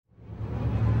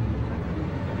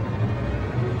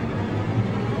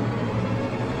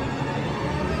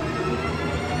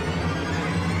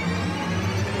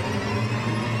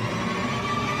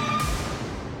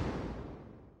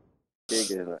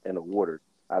in the water.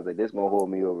 I was like, this gonna hold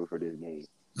me over for this game.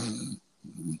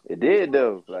 It did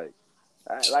though.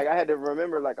 I had to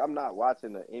remember, like, I'm not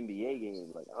watching the NBA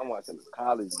game. Like, I'm watching the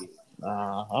college game.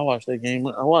 I watched that game.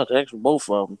 I watched actually both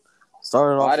of them.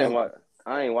 Started Oh, I off didn't on watch.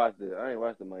 I ain't watched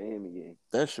the Miami game.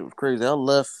 that shit was crazy. I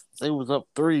left. They was up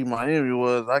 3. Miami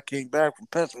was. I came back from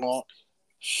Petronal.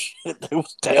 Shit, they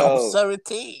was down Yo,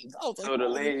 17. I was like, so the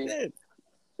holy lady, shit.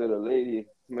 so the lady,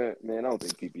 man, I don't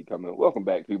think PP coming. Welcome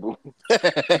back, people.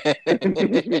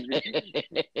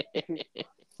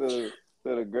 So,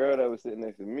 so the girl that was sitting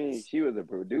next to me, she was a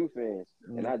Purdue fan,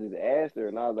 and I just asked her,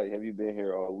 and I was like, "Have you been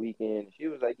here all weekend?" She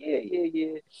was like, "Yeah, yeah,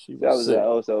 yeah." She So I was was like, sick.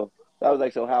 "Oh, so." I was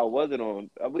like, "So how was it on?"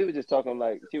 We were just talking,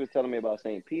 like, she was telling me about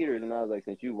St. Peter's, and I was like,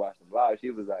 "Since you watched them live," she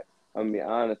was like, "I'm gonna be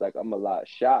honest, like, I'm a lot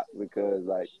shocked because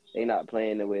like they not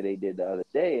playing the way they did the other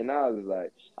day," and I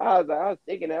was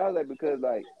thinking that I was like, because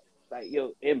like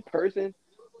yo, in person,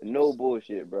 no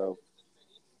bullshit, bro.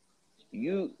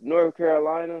 North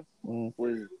Carolina Mm.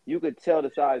 was, you could tell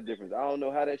the size difference. I don't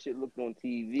know how that shit looked on But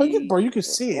TV bro, you can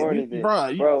see it. or anything,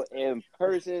 You, bro. In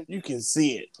person, you can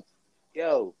see it.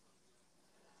 yo,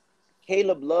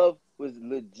 Caleb Love was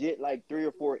legit like 3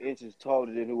 or 4 inches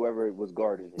taller than whoever was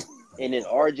guarding him, and then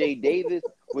R.J. Davis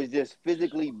was just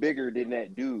physically bigger than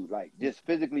that dude, like just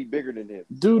physically bigger than him.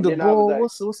 Dude, And the then I was ball, like,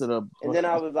 what's it up?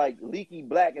 Leaky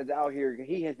Black is out here.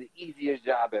 He has the easiest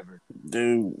job ever.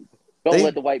 Dude, Don't let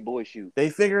they the white boy shoot. they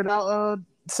figured out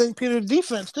St. Peter's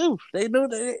defense too. They knew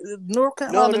North No,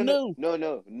 Carolina no, no, knew. no,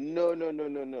 no, no, no, no,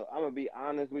 no, no. I'm gonna be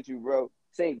honest with you, bro.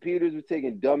 St. Peter's was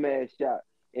taking dumbass shots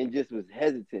and just was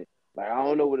hesitant. Like, I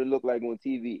don't know what it looked like on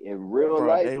TV. In real Bro,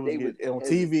 life, they was they was getting on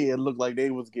hesitant. TV. It looked like they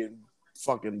was getting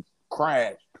fucking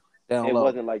crashed down It low.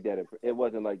 wasn't like that. It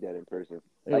wasn't like that in person.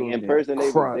 It Like was in getting person,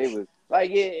 they crushed. was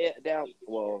like, yeah, down.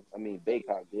 Well, I mean,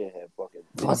 Baycott did have fucking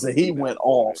I said 15 he went rebounds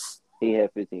more than off, he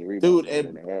had 15 rebounds dude. more than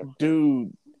And they had.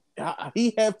 dude,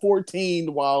 he had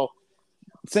 14 while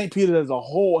St. Peter as a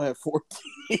whole had 14.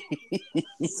 I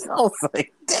was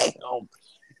like, damn.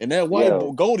 And that white boy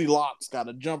Yo, Goldilocks got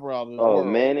a jumper out of this oh world.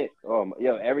 man,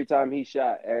 yo, every time he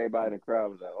shot, everybody in the crowd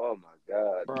was like, "Oh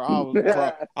Bro, I was my crying.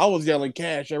 god." I was yelling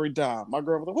cash every time. My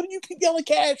girl was like, "What do you keep yelling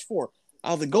cash for?" I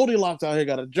was like, "Goldilocks out here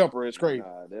got a jumper. It's crazy."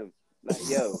 Nah, them, like,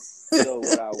 yo. So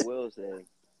what I will say,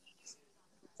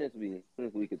 since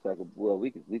we could talk, well, we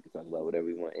could talk about whatever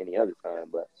we want any other time,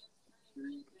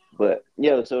 but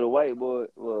yo, so the white boy,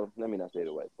 well, let me not say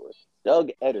the white boy,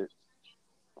 Doug Eddard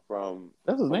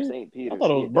That's his from name. St. I Peter's,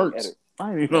 thought it yeah, was Doug Burks. Eddard. I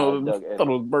didn't even Nah, it's know. Doug I thought it Eddard.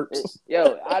 was Burks.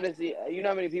 Yo, I didn't see. You know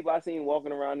how many people I seen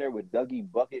walking around there with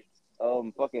Dougie buckets,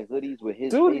 fucking hoodies with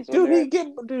his face on there.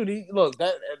 He look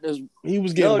he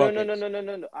was getting No, no, no, no, buckets. no, no,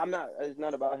 no, no. I'm not. It's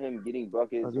not about him getting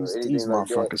buckets or These anything like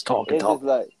that. motherfuckers talking. It's just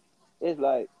like, it's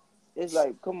like, it's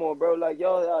like, come on, bro. Like,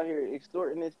 y'all out here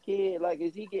extorting this kid. Like,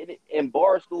 is he getting it? And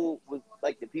Barstool was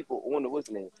like the people on the what's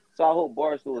name. So I hope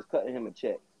Barstool is cutting him a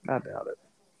check. I doubt it.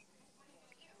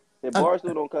 If I,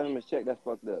 Barstool don't cut him a check, that's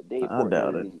fucked up. Dave I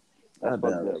doubt Portnoy it. needs. I That's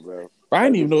fucked doubt it. up, bro. But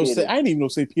Like, this kid is, I didn't even know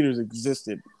St. Peter's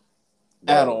existed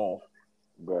at bro, all.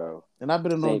 bro. And I've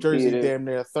been in North St. Jersey Peter. damn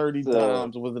near 30 So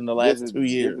times within the this last is 2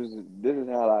 years. this is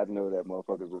how I know that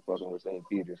motherfuckers was fucking with St.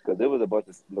 Peter's, because there was a bunch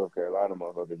of North Carolina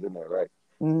motherfuckers in there, right?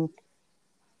 Mm-hmm.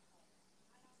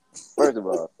 First of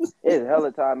all, it's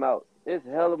hella timeout. It's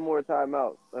hella more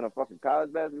timeouts in a fucking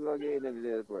college basketball game than it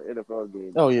is for an NFL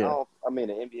game. Oh I yeah, don't. I mean,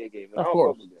 an NBA game. And I of don't fuck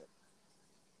course. with that.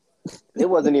 It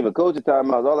wasn't even coaching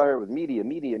timeouts. All I heard was media,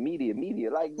 media, media,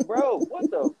 media. Like, bro, what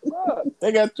the fuck?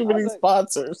 They got too I was many like,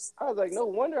 sponsors. no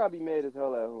wonder I'd be mad as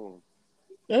hell at home.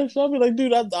 Yeah, so I'll be like,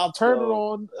 dude, I'll turn it So,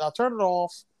 on. I'll turn it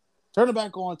off. Turn it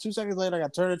back on. 2 seconds later, I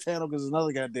got to turn the channel because there's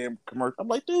another goddamn commercial. I'm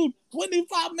like, dude,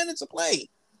 25 minutes of play.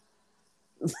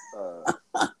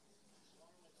 uh,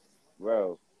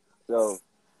 bro, so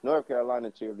North Carolina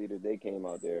cheerleaders, they came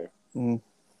out there Mm.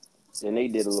 and they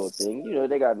did a little thing. You know,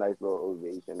 they got a nice little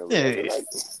ovation or whatever. Yeah. Like,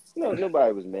 no,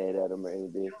 nobody was mad at them or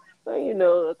anything. So, you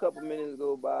know, a couple minutes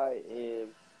go by and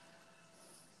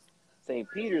St.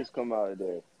 Peter's come out of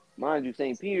there. Mind you,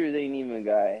 St. Peter's ain't even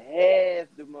got half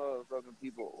the motherfucking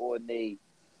people on they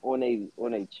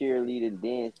cheerleading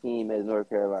dance team as North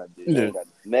Carolina do. They Yeah. ain't got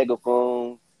no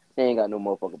megaphones. They ain't got no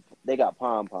motherfucking. They got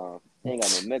pom poms. They ain't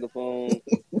got no megaphones.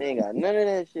 They ain't got none of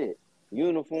that shit.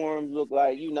 Uniforms look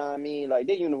like, you know what I mean? Like,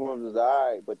 their uniforms was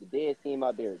alright, but the dance team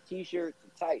out there, t-shirts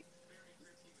are tight.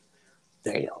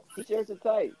 Damn. T-shirts are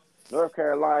tight. North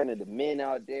Carolina, the men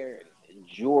out there,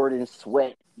 Jordan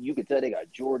sweat. You can tell they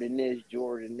got Jordan this,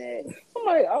 Jordan that. I'm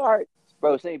like, all right,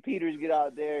 bro. St. Peter's get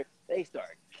out there, they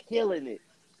start killing it.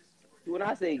 when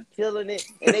I say killing it,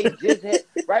 and they just had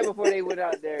right before they went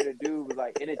out there, the dude was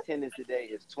like, in attendance today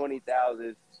is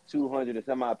 20,200 and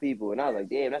some odd people, and I was like,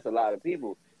 damn, that's a lot of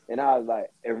people. And I was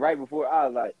like, and right before I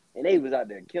was like, and they was out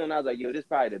there killing. I was like, yo, this is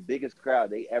probably the biggest crowd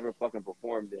they ever fucking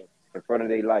performed in front of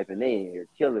their life, and they in here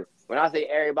killing. When I say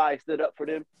everybody stood up for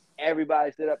them,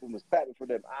 everybody stood up and was clapping for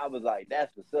them. I was like,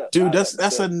 that's what's up. Dude, Like,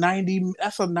 that's a 90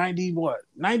 what?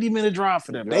 90-minute drive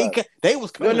for them. drive. They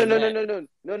was No, killing that.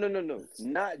 no.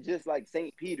 Not just like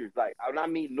St. Peter's. Like when I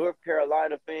mean North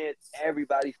Carolina fans,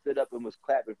 everybody stood up and was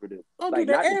clapping for them. Oh, like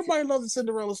dude, everybody loves the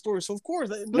Cinderella story, so of course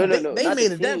they made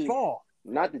it that far.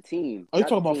 Not the team. Oh, you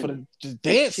talking about for the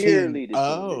dance cheerleading team?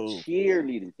 Oh, the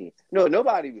cheerleading team. No,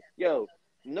 nobody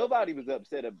was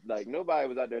upset. Like nobody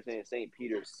was out there saying St.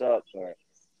 Peter's sucks or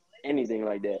anything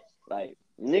like that. Like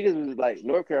niggas was like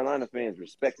North Carolina fans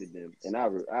respected them, and I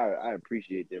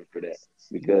appreciate them for that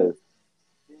because.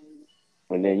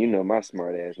 And then, you know, my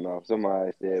smart ass mouth.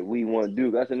 Somebody said, we want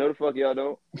Duke. I said, no, the fuck y'all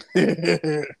don't.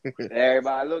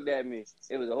 Everybody looked at me.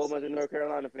 It was a whole bunch of North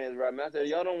Carolina fans right now. I said,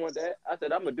 y'all don't want that. I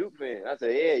said, I'm a Duke fan. I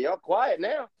said, yeah, y'all quiet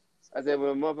now. I said,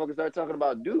 when motherfuckers start talking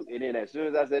about Duke, and then as soon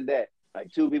as I said that,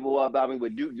 like two people walked by me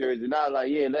with Duke jerseys, and I was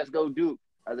like, yeah, let's go Duke.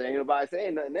 I said, ain't nobody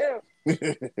saying nothing now.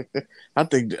 I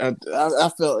think I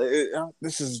felt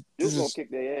this Duke's gonna is kick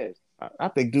their ass. I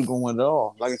think Duke gonna win it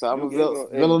all. Like I said, I'm a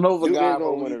Duke Villanova Duke guy, gonna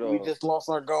but win it all. we just lost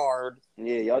our guard.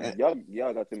 Yeah,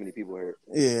 y'all got too many people hurt.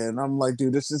 Yeah, and I'm like,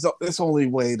 dude, this only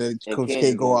way that And Coach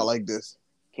Kansas K go out like this.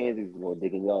 Kansas is gonna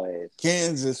dig in y'all ass.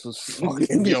 Kansas was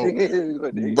fucking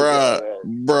bruh.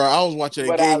 I was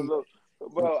watching a game.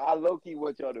 I low key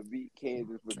want y'all to beat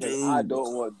Kansas because I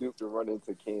don't want Duke to run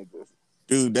into Kansas.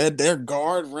 Dude, their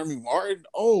guard Remy Martin.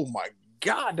 Oh my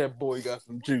god, that boy got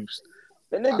some juice.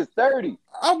 That nigga's 30.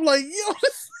 I'm like, yo,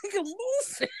 this nigga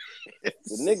moving.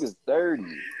 The nigga's 30.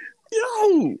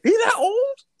 Yo, he that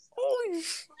old? Holy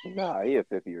shit. Nah, he a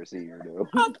 50-year senior though.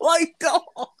 I'm like, dog.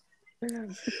 He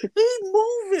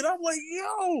moving. I'm like,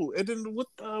 yo. And then what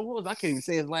was I can't even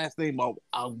say his last name. Abaga.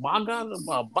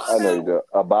 I know you do.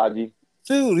 Abaji.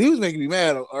 Dude, he was making me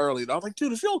mad early. I was like,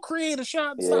 dude, if you don't create a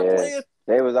shot and stop playing.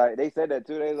 They said that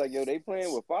too. They was like, yo, they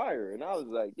playing with fire. And I was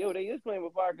like, yo, they is playing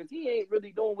with fire because he ain't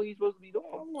really doing what he's supposed to be doing.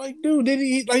 I'm like, dude, did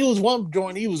he was one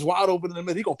joint, he was wide open in the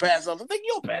middle. He gonna pass up. I think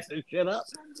you'll pass this shit up.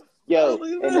 Yo,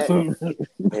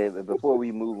 and before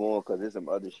we move on, because there's some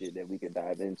other shit that we could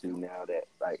dive into now that,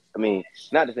 like, I mean,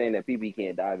 not to saying that PB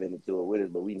can't dive into it with us,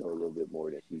 but we know a little bit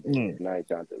more than she does. And I ain't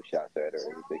trying to throw shots at her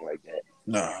or anything like that.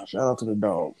 Nah, shout out to the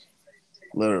dog.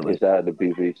 Literally. Shout out to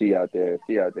PB. She out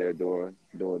there doing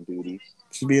duties.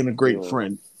 She's being a great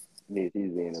friend. Yeah,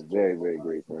 she's being a very, very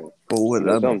great friend. But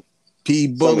what P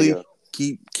Bully,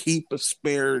 keep a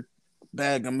spare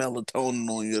bag of melatonin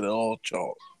on you at all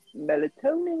chalk.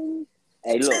 Melatonin.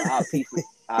 Hey, look,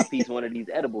 I'll piece one of these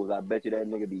edibles. I bet you that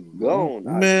nigga be gone.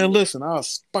 Man, listen, I'll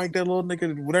spike that little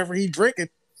nigga whatever he drinking.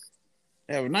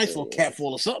 Have a nice little cap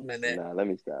full of something in there. Nah, let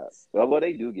me stop. Well,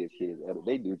 they do give kids.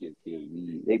 They do give kids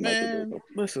weed. Man,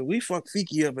 listen, we fucked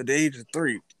Fiki up at the age of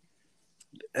 3.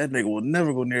 That nigga will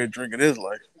never go near a drink in his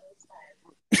life.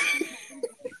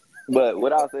 But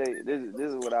what I'll say, this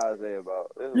is what I'll say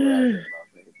about St. Peter.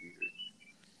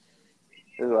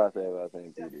 This is what I say about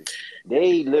St. Peter.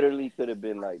 They literally could have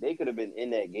been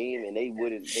in that game and they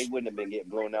wouldn't have been getting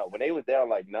blown out. When they was down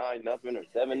like 9-0 or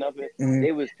 7-0,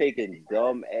 they was taking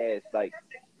dumb ass, like,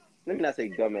 let me not say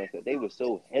dumb ass, they were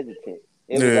so hesitant.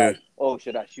 It was like, oh,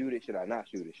 should I shoot it? Should I not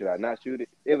shoot it? Should I not shoot it?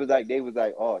 It was like they was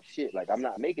like, oh shit, like I'm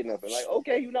not making nothing. Like,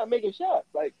 okay, you're not making shots.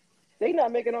 Like, they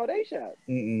not making all they shots.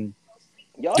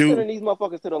 Y'all sending these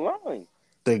motherfuckers to the line.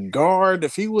 The guard,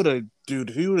 if he would have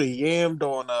yammed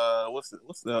on what's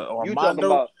the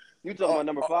Armando? You talking about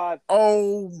number 5?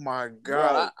 Oh my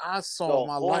god! I saw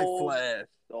my life flash.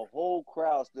 The whole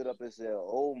crowd stood up and said,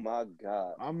 "Oh my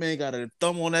god!" My man got a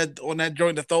thumb on that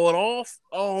joint to throw it off.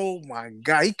 Oh my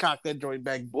god! He cocked that joint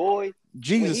back. Boy,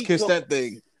 Jesus kissed that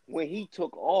thing. When he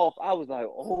took off, I was like,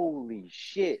 "Holy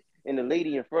shit!" And the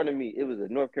lady in front of me, it was a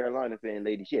North Carolina fan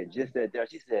lady. She had just sat there.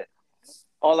 She said,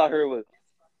 all I heard was,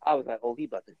 I was like, oh, he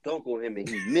about to dunk on him and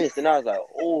he missed. And I was like,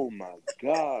 oh my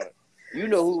god. You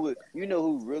know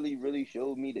who really, really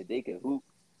showed me that they can hoop?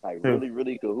 Like really,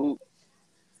 really could hoop?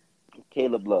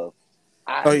 Caleb Love.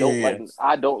 I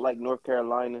don't like North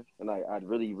Carolina, and I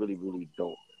really, really, really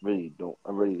don't.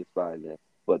 I really despise that.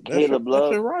 But Caleb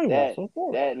Love, that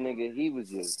nigga, he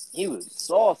was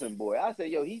saucing, boy. I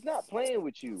said, yo, he's not playing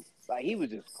with you. Like, he was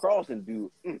just crossing,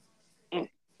 dude. And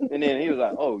then he was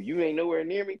like, oh, you ain't nowhere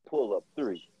near me? Pull up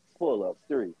three. I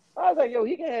was like, yo,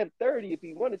 he can have 30 if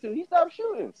he wanted to. He stopped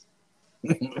shooting.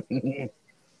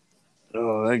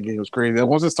 Oh, that game was crazy.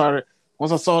 Once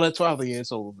Once I saw that 12, yeah,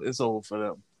 it's over. It's over for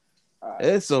them. All right.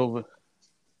 It's over.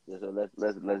 Yeah, so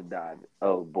let's dive.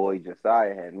 Oh boy,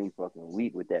 Josiah had me fucking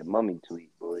weak with that mummy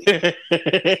tweet, boy.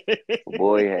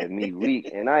 Boy had me weak,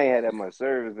 and I ain't had that much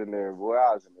service in there, boy.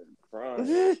 I was in there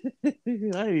crying. I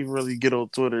didn't even really get on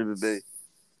Twitter today.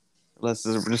 Let's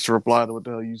just reply to what the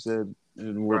hell you said.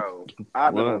 And Bro,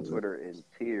 I've been on what? Twitter in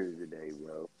tears today,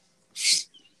 bro.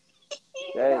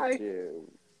 That shit.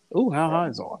 Oh, how high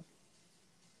is on?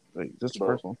 Wait, just the But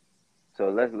first one. so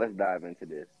let's dive into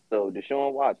this. So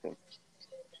Deshaun Watson,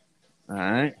 All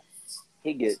right.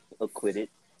 he gets acquitted.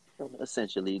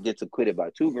 Essentially, he gets acquitted by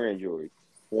 2 grand juries.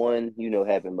 One,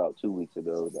 happened about 2 weeks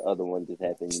ago. The other one just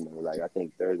happened, like I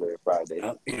think Thursday or Friday.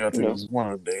 Yeah, I You think know. it's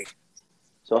one of the day.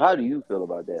 So how do you feel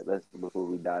about that? Before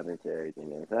we dive into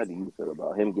everything else. How do you feel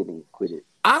about him getting acquitted?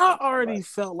 I already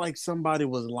felt like somebody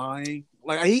was lying.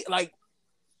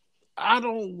 I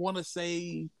don't want to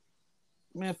say,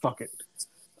 man, fuck it.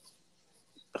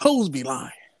 Hoes be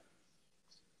lying.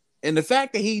 And the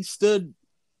fact that he stood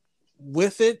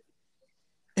with it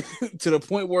to the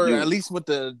point where, at least with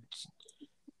the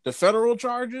federal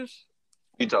charges,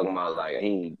 you talking about like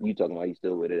you talking about he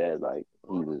still with it as like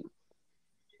he was.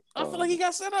 I feel like he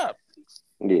got set up.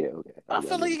 Yeah, okay. I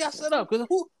feel like he got set up because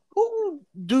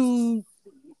who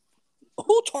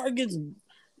targets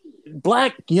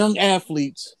black young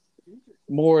athletes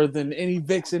more than any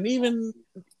vixen, even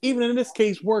in this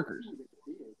case, workers.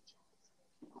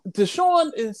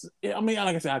 Deshaun is, I mean,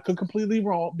 like I said, I could completely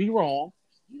be wrong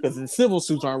because the civil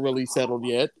suits aren't really settled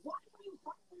yet.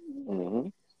 Mm-hmm.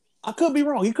 I could be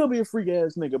wrong. He could be a freak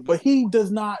ass nigga, but he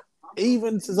does not.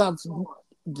 Even since I'm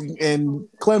in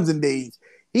Clemson days,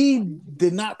 he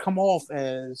did not come off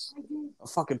as a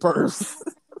fucking perv.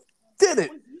 Did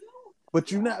it?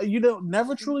 But you don't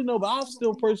never truly know. But I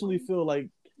still personally feel like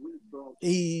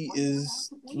he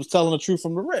was telling the truth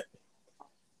from the rip.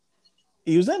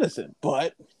 He was innocent,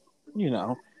 but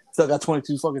still got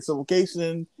 22 fucking civil cases.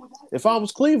 And if I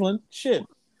was Cleveland, shit,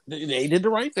 they did the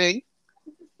right thing.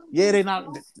 Yeah, they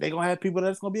gonna have people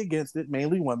that's gonna be against it,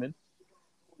 mainly women.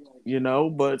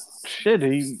 But shit,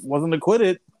 he wasn't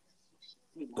acquitted.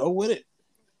 Go with it.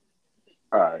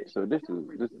 All right, so this is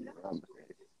what I'm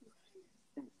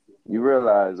saying. You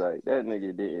realize like that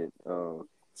nigga didn't.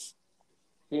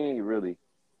 He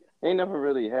ain't never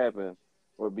really happened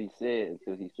or be said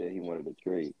until he said he wanted to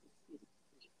trade.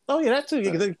 Oh yeah, that too.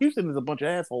 Because Houston is a bunch of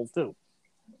assholes too.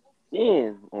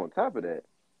 And on top of that,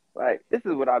 like this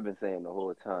is what I've been saying the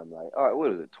whole time. Like, all right,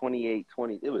 what is it? 28,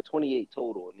 20. It was 28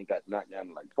 total, and he got knocked down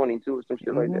to like 22 or some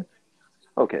shit like that.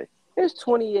 Okay, there's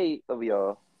 28 of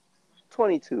y'all.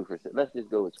 22%. Let's just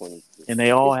go with 22. And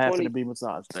they all happen to be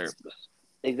massage therapists.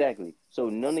 Exactly. So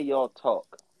none of y'all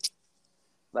talk.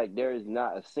 Like there is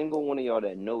not a single one of y'all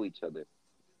that know each other.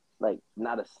 Like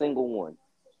not a single one.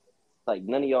 Like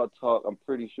none of y'all talk. I'm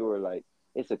pretty sure like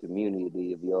it's a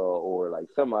community of y'all, or like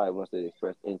somebody wants to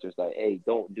express interest. Like, hey,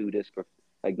 don't do this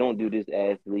don't do this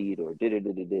athlete, or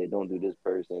don't do this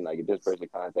person. Like if this person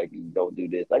contact you, don't do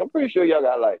this. Like I'm pretty sure y'all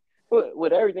got like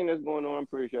with everything that's going on. I'm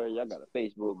pretty sure y'all got a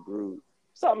Facebook group,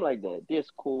 something like that,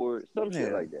 Discord, some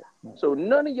shit like that. So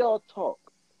none of y'all talk.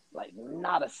 Like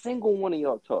not a single one of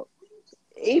y'all talk.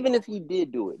 Even if he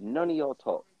did do it, none of y'all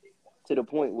talk to the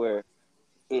point where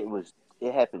it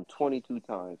happened 22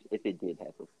 times. If it did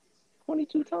happen,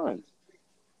 22 times.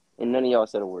 And none of y'all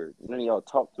said a word. None of y'all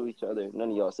talked to each other.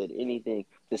 None of y'all said anything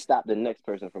to stop the next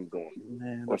person from going.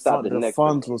 Man, or stop the next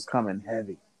funds person. Was coming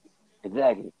heavy.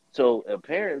 Exactly. So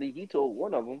apparently he told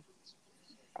one of them,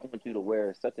 I want you to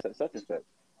wear such and such.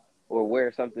 Or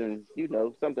wear something,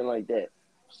 something like that.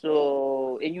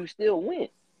 So, and you still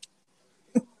went.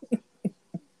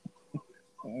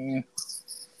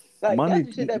 Like money,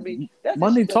 that's the shit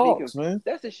money talks, man.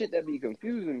 That's the shit that be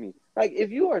confusing me. Like if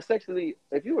you are sexually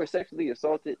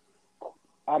assaulted,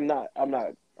 I'm not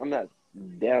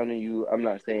downing you. I'm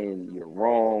not saying you're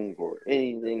wrong or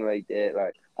anything like that.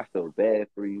 Like I feel bad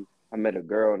for you. I met a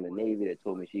girl in the Navy that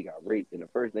told me she got raped, and the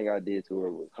first thing I did to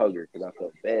her was hug her because I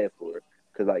felt bad for her.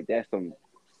 Because like that's some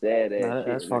sad ass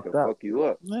shit that can fuck you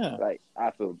up. Yeah. Like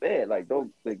I feel bad. Like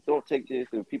don't take this.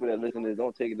 And people that listen to this,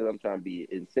 don't take it that I'm trying to be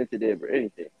insensitive or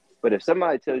anything. But if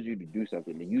somebody tells you to do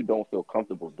something and you don't feel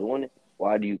comfortable doing it,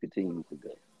 why do you continue to go?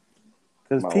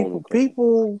 Because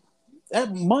people,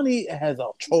 that money has a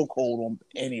chokehold on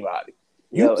anybody.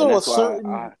 You throw a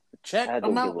certain check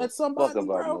amount at somebody,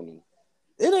 bro. Money.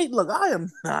 It ain't. Look, I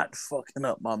am not fucking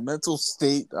up my mental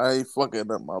state. I ain't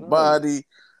fucking up my body.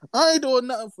 I ain't doing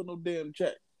nothing for no damn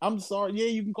check. I'm sorry. Yeah,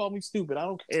 you can call me stupid. I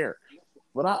don't care.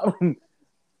 But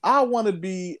I want to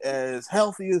be as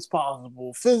healthy as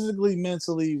possible, physically,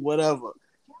 mentally, whatever.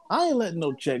 I ain't letting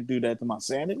no check do that to my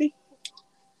sanity.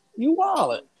 You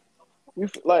wallet.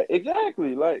 Like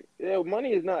exactly, like yeah,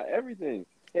 money is not everything.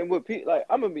 And with people, like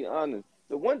I'm gonna be honest,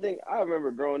 the one thing I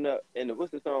remember growing up, and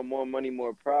what's the song "More Money,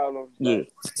 More Problems"? Yeah.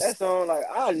 Like that song, like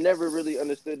I never really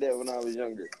understood that when I was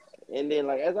younger. And then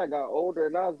like as I got older,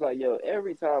 and I was like, yo,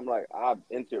 every time like I've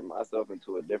entered myself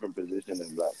into a different position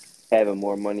of like having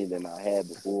more money than I had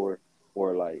before,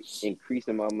 or like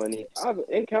increasing my money, I've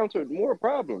encountered more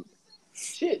problems.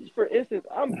 Shit, for instance,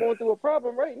 I'm going through a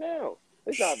problem right now.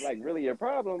 It's not like really a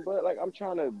problem, but like I'm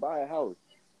trying to buy a house.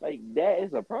 Like that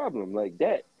is a problem. Like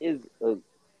that is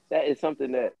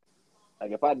something that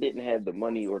like if I didn't have the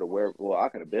money or the wherewithal, I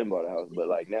could have been bought a house. But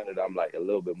like now that I'm like a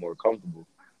little bit more comfortable,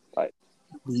 like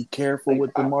Be careful like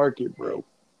with the market, bro.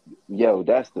 yo,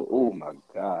 that's the oh my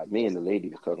god. Me and the lady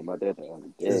was talking about that the other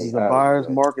This day. is a I was just buyer's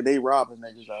like, market. They robbing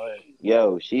niggas out here.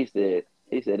 yo, he said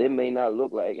it may not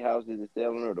look like houses is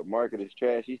selling or the market is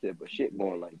trash. He said, but shit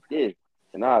going like this.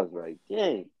 And I was like,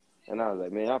 dang. And I was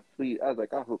like, man, I was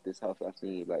like, I hope this house I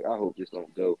seen, like, I hope this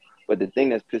don't go. But the thing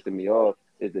that's pissing me off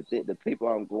is the people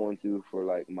I'm going through for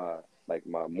like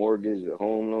my mortgage or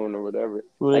home loan or whatever,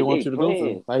 Who they like want they you to go through?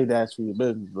 playing. I hate to ask for your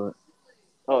business, but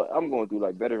I'm going through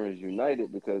like Veterans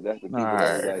United because that's the all people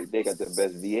that was right. like they got the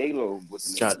best VA loan with the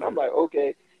niggas. Got And I'm like,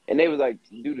 okay. And they was like,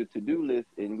 do the to-do list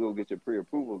and go get your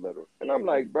pre-approval letter. And I'm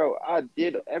like, bro, I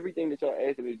did everything that y'all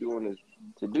asked me to do on this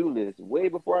to-do list way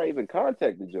before I even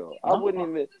contacted y'all. I wouldn't no.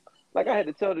 even like I had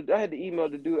to email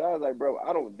the dude. I was like, bro,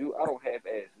 I don't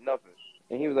half-ass nothing.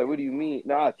 And he was like, what do you mean?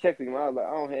 No, I texted him. I was like,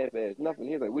 I don't half-ass nothing.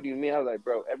 He was like, what do you mean? I was like,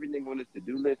 bro, everything on this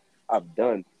to-do list, I've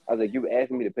done. I was like, you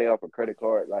asking me to pay off a credit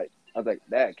card, like I was like,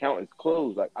 that account is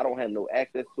closed. Like, I don't have no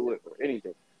access to it or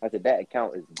anything. I said, that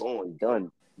account is going,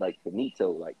 done, like,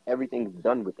 finito. Like, everything's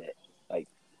done with that. Like,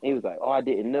 and he was like, oh, I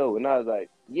didn't know. And I was like,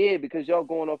 yeah, because y'all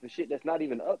going off of shit that's not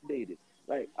even updated.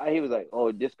 Like, he was like,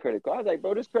 oh, this credit card. I was like,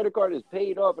 bro, this credit card is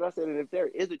paid off. And I said, and if there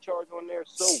is a charge on there,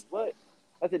 so what?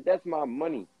 I said, that's my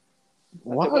money.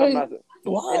 I said, but I'm Why? not.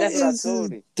 Why And that's what I is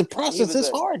told him. the He process was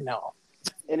is like, hard now?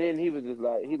 and then he was just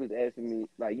like, he was asking me,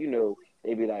 like,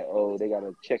 they be like, oh, they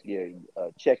gotta check your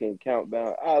checking account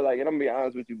balance. I was like, and I'm gonna be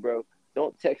honest with you, bro.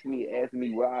 Don't text me, ask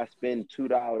me why I spend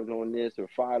 $2 on this or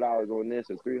 $5 on this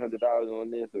or $300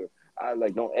 on this or I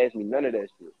like, don't ask me none of that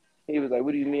shit. He was like,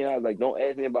 what do you mean? I was like, don't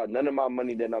ask me about none of my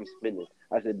money that I'm spending.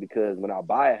 I said, because when I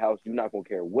buy a house, you're not gonna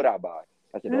care what I buy.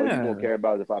 I said, all you gonna Yeah. care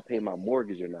about is if I pay my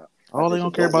mortgage or not. I All they said, so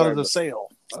don't care don't about worry is the about. sale.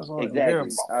 That's all they don't care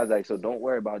Exactly. about. I was like, so don't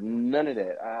worry about none of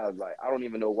that. I was like, I don't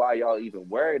even know why y'all even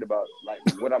worried about like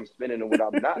what I'm spending and what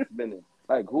I'm not spending.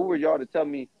 Like, who were y'all to tell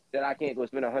me that I can't go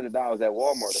spend $100 at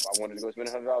Walmart if I wanted to go spend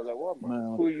 $100 at Walmart?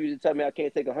 Man, Who are you to tell me I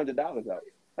can't take $100 out?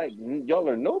 Like, y'all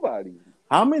are nobody.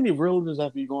 how many realtors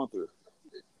have you gone through?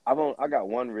 I got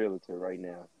one realtor right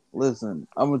now. Listen,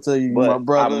 I'm gonna tell you, my But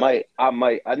brother.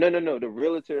 no. The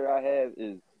realtor I have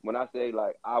is when I say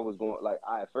like I was going like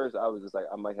at first I was just like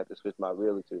I might have to switch my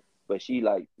realtor, but she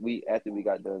like we after we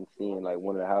got done seeing like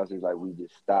one of the houses like we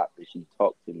just stopped and she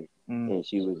talked to me Mm, and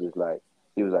she was like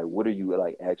what are you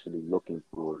like actually looking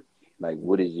for, like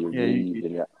what is your yeah,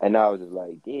 needs, and I was just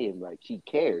like damn, like she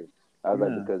cares. I was like,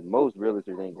 yeah, because most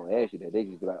realtors ain't gonna ask you that. They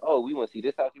just be like, oh, we want to see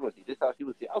this house. You want to see this house. You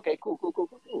want to see. Okay, cool.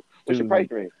 What's your price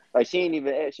dude. range? Like she ain't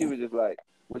even ask. She was just like,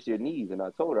 what's your needs? And I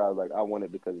told her I was like, I want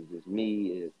it because it's just me.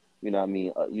 It's, you know what I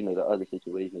mean? The other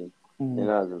situation. Mm,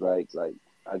 And I was just like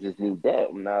I just need that.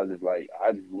 And I was just like,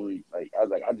 I just need like I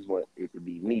was like, I just want it to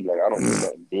be me. Like I don't need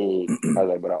nothing big. I was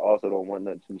like, but I also don't want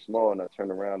nothing too small. And I turned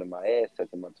around and my ass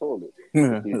touching my toilet.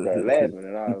 And she started laughing.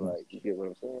 And I was like, you get what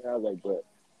I'm saying? I was like, but.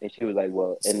 And she was like,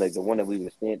 well, and like the one that we were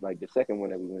staying, like the second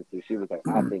one that we went through, she was like,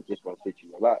 I think this gonna fit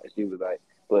you a lot. And she was like,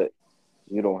 but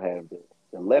you don't have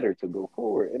the letter to go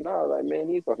forward. And I was like, man,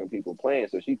 these fucking people playing.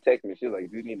 So she texted me, she was like,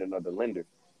 if you need another lender,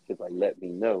 just like let me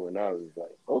know. And I was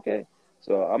like, okay.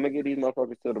 So I'm gonna get these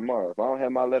motherfuckers till tomorrow. If I don't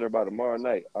have my letter by tomorrow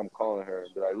night, I'm calling her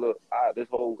and be like, look,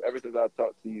 ever since I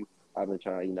talked to you, I've been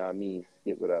trying, you know what I mean,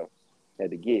 get what I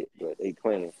had to get, but they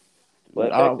playing.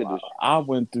 But I back to the I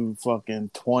went through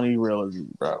fucking 20 realtors,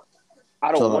 bro.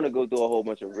 I don't Till I, want to go through a whole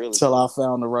bunch of till realtors. I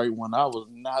found the right one. I was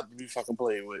not to be fucking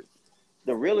played with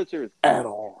The realtor is at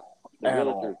cool. all, The at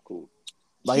realtor is all. cool.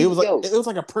 Like it was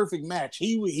like a perfect match.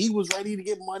 He was ready to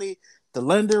get money. The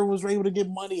lender was ready to get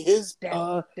money. That's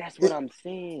what I'm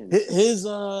saying. His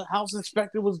house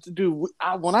inspector was to do.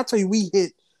 When I tell you we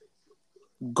hit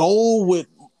goal with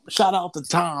shout out to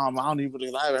Tom. I don't even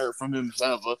think I haven't heard from him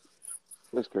ever.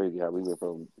 It's crazy how we went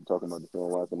from talking about the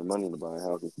film wife and the money to buying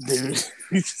houses. Dude,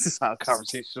 this is how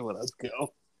conversation with us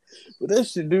go. But that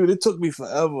shit, dude, it took me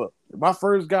forever. My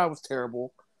first guy was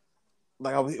terrible.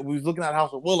 Like we was looking at a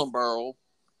house in Willenboro,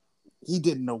 he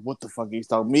didn't know what the fuck he was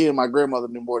talking. Me and my grandmother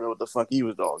knew more than what the fuck he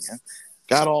was talking.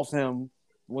 Got off him,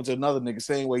 went to another nigga,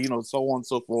 same way, so on and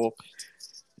so forth.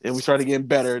 And we started getting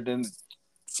better. Then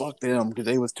fuck them because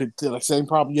they was too the same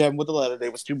problem you had with the letter. They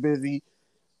was too busy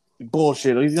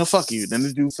bullshit. Fuck you. Then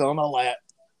this dude fell on our lap,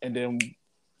 and then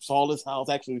saw this house.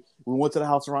 Actually, we went to the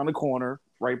house around the corner,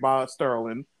 right by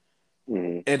Sterling,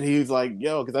 and he was like,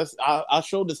 "Yo," because I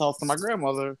showed this house to my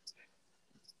grandmother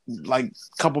like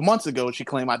a couple months ago, and she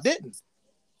claimed I didn't.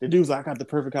 The dude was like, "I got the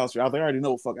perfect house for you." I was like, "I already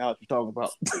know what fuck house you're talking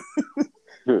about."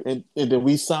 and then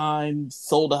we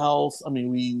sold the house. I mean,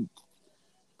 we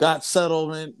got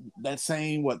settlement that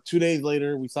same 2 days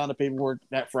later. We signed the paperwork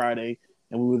that Friday,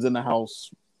 and we was in the house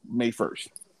May 1st.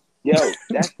 Yo,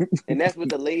 that's what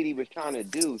the lady was trying to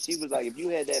do. She was like, if you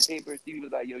had that paper, she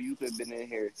was like, yo, you could have been in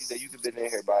here. She said you could have been in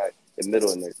here by the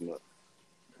middle of next month.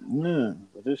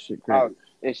 But this shit crazy.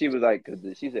 And she was like,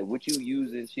 because she said, what you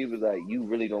using? She was like, you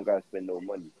really don't got to spend no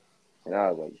money. And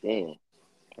I was like, damn,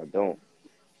 I don't.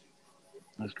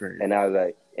 That's crazy. And I was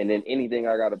like, and then anything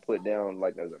I got to put down,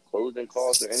 like as a closing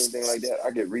cost or anything like that,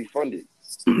 I get refunded.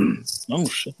 Oh,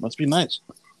 shit. Must be nice.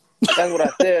 That's what I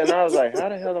said. And I was like, how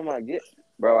the hell am I get?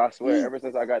 Bro, I swear, ever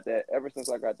since I got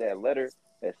that letter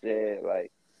that said,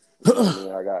 like,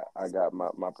 I got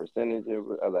my percentage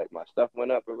of like my stuff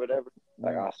went up or whatever.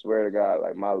 Like, I swear to God,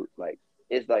 like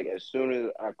it's like as soon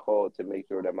as I called to make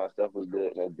sure that my stuff was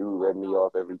good, and that dude read me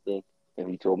off everything, and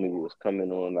he told me what was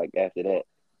coming on. Like after that,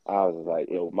 I was like,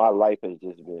 yo, my life has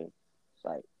just been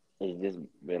like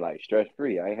like stress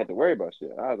free. I ain't had to worry about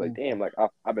shit. I was like, damn, like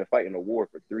I've been fighting a war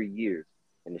for 3 years,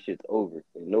 and the shit's over,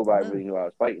 and nobody really knew I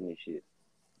was fighting this shit.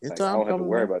 Like, I don't have to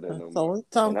worry about that no more.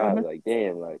 And I was like,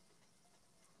 damn, like,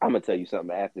 I'm going to tell you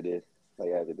something after this. Like,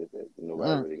 after this,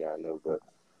 nobody really got to know. But,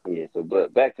 yeah,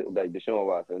 but back to, like, Deshaun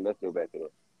Watson. Let's go back to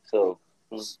that. So,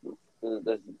 let's go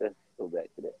back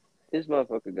to that. This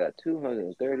motherfucker got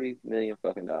 $230 million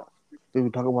fucking dollars. Dude, we're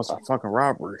talking about some fucking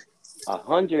robbery.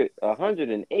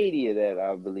 180 of that,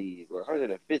 I believe, or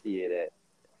 150 of that.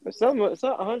 But some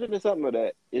 100 and something of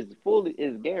that is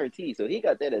guaranteed. So he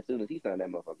got that as soon as he signed that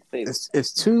motherfucking paper.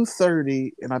 It's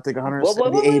 230, and I think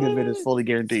 178 of it is fully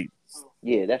guaranteed.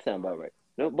 Yeah, that sounds about right.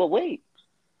 No, but wait,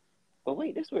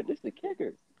 this is the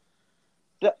kicker.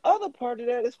 The other part of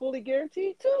that is fully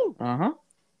guaranteed too.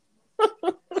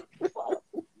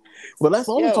 Well, that's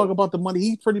only talking about the money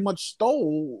he pretty much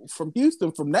stole from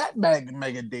Houston from that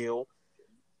mega deal,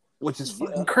 which is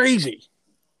fucking crazy,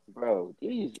 bro.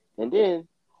 Geez. And then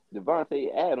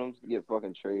Devontae Adams get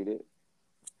fucking traded.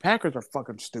 Packers are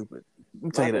fucking stupid. I'm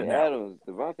telling you that now.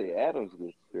 Devontae Adams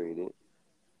gets traded.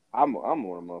 I'm on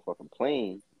a motherfucking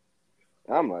plane.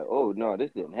 I'm like, oh no,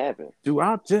 this didn't happen. Dude,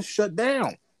 I just shut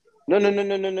down. No.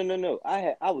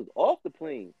 I was off the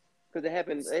plane because it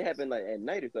happened like at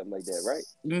night or something like that, right?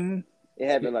 Mm-hmm. It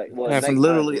happened like it happened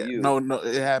literally. No,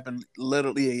 it happened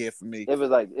literally for me. It was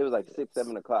like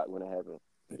 6-7 o'clock when it happened.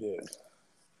 Yeah.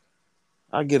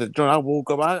 I get it. I woke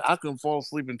up. I couldn't fall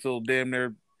asleep until damn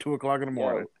near 2 o'clock in the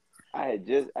morning. I had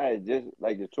just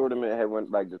like the tournament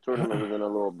was in a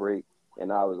little break,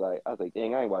 and I was like,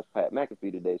 dang, I ain't watched Pat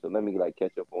McAfee today, so let me like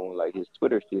catch up on like his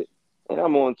Twitter shit. And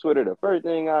I'm on Twitter. The first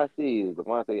thing I see is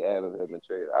Devontae Adams has been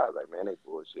traded. I was like, man, they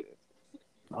bullshit.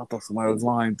 I thought somebody was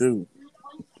lying too.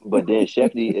 But then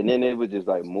Shefty, and then it was just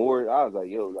like more. I was like,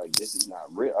 yo, like this is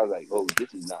not real. I was like, oh,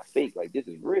 this is not fake. Like this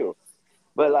is real.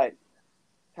 But like,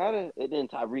 and then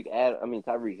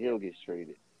Tyreek Hill gets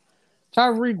traded.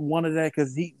 Tyreek wanted that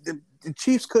because the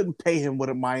Chiefs couldn't pay him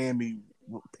what Miami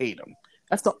paid him.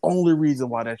 That's the only reason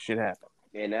why that shit happened.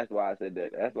 And that's why I said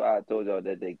that. That's why I told y'all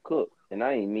that they cook. And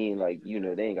I ain't mean like, they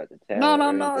ain't got the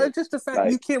talent. No. It's just the fact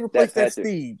like, you can't replace that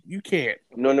speed. You can't.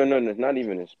 No. It's not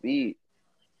even the speed.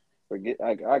 Forget.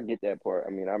 I get that part.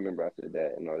 I mean, I remember I said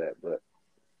that and all that, but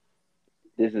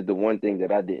this is the one thing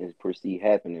that I didn't foresee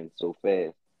happening so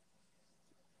fast.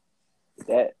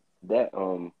 That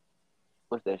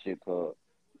what's that shit called?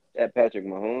 That Patrick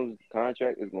Mahomes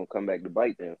contract is gonna come back to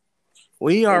bite them.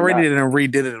 Well, he already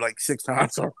redid it like 6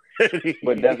 times already.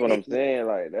 But that's what I'm saying.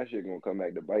 Like that shit gonna come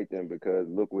back to bite them because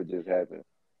look what just happened.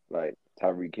 Like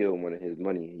Tyreek Hill wanted his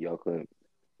money, y'all couldn't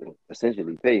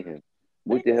essentially pay him.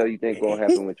 What the hell you think gonna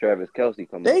happen when Travis Kelce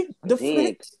comes up?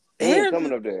 He ain't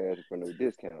coming up there asking for no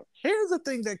discount. Here's the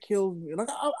thing that kills me. Like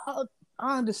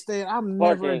I understand. I'm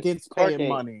never against paying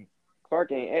money.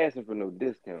 Clark ain't asking for no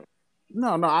discount.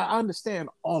 No, I understand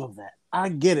all of that. I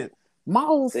get it. My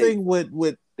whole thing with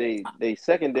they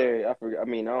secondary. I forget. I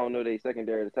mean, I don't know they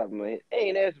secondary at the top of my head. They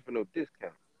ain't asking for no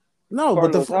discount. No,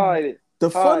 Cardinals but the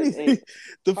funny thing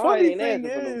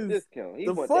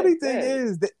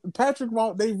is that Patrick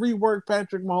Mahomes, they reworked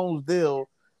Patrick Mahomes' deal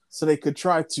so they could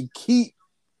try to keep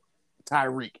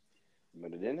Tyreek.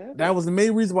 But it didn't happen. That was the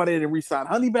main reason why they didn't re-sign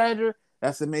Honey Badger.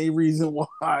 That's the main reason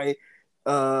why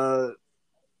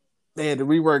they had to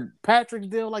rework Patrick's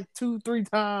deal like 2-3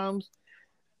 times.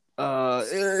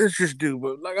 It's just dude,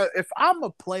 but like if I'm a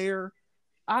player,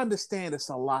 I understand it's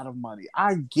a lot of money.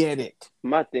 I get it.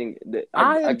 My thing,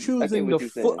 I am choosing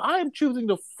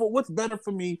the what's better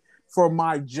for me for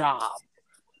my job.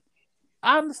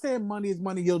 I understand money is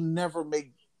money. You'll never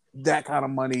make that kind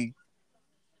of money.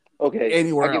 Okay,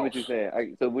 anywhere I get else. what you're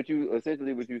saying. So what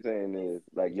you're saying is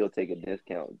like you'll take a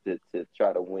discount to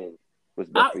try to win what's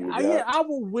best for your job. Yeah, I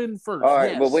will win first. All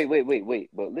right, yes. but wait.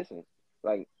 But listen,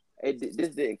 like this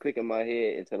didn't click in my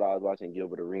head until I was watching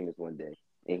Gilbert Arenas one day,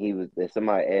 and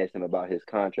somebody asked him about his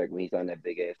contract when he signed that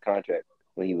big ass contract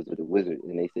when he was with the Wizards,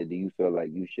 and they said, "Do you feel like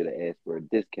you should have asked for a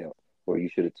discount or you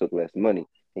should have took less money?"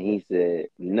 And he said,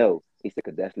 "No." He said,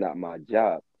 "Because that's not my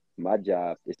job. My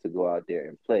job is to go out there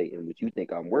and play, and what you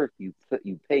think I'm worth, you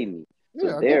pay me. So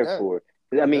Yeah, therefore,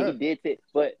 I mean, Yeah. he did take,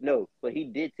 but he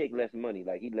did take less money.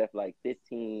 Like he left like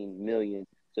 $15 million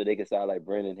so they could sign like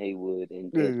Brandon Haywood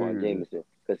and Antoine Jameson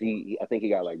because I think he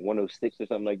got like 106 or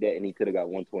something like that, and he could have got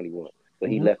 121. But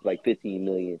he left like 15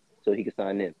 million so he could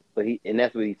sign them. And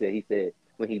that's what he said. He said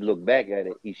when he looked back at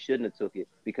it, he shouldn't have took it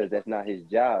because that's not his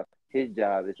job. His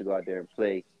job is to go out there and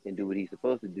play and do what he's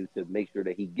supposed to do to make sure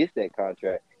that he gets that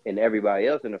contract. And everybody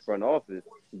else in the front office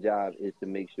job is to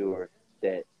make sure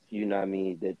that, you know what I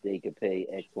mean, that they could pay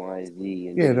X, Y, and Z.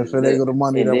 And Yeah, that's where they go the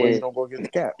money. and That then, way you don't go get the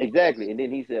cap. Exactly. And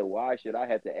then he said, why should I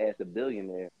have to ask a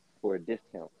billionaire for a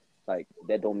discount? Like,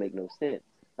 that don't make no sense.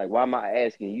 Like, why am I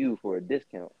asking you for a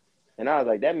discount? And I was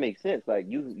like, that makes sense. Like,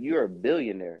 you're a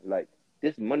billionaire. Like,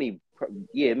 this money,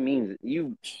 it means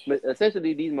you. But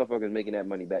essentially, these motherfuckers making that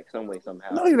money back some way,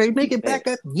 somehow. No, they make it back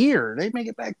that year. They make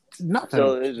it back nothing.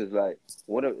 So it's just like,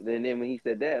 and then when he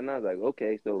said that, and I was like,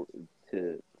 okay, so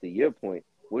to your point,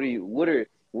 what is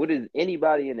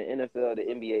anybody in the NFL, the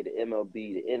NBA, the MLB,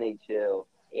 the NHL,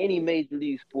 any major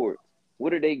league sport,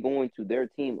 what are they going to their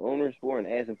team owners for and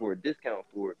asking for a discount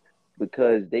for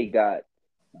because they got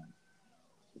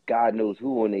God knows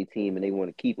who on their team and they want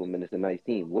to keep them and it's a nice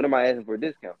team? What am I asking for a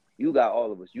discount? You got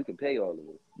all of us. You can pay all of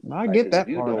us. I get that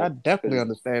part. I definitely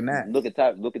understand that. Look at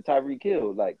Tyreek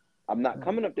Hill. Like, I'm not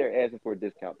coming up there asking for a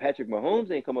discount. Patrick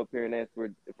Mahomes ain't come up here and ask for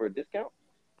a discount.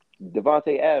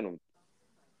 Devontae Adams.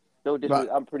 No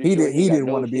disrespect. I'm pretty sure he didn't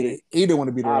want to be there. He didn't want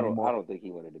to be there anymore. I don't think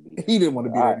he wanted to be there. He didn't want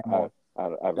to be there anymore.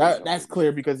 That's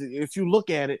clear because if you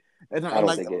look at it, and I don't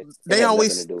like think they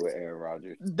always nothing to do with Aaron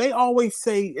Rodgers. They always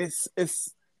say it's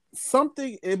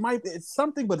something. It's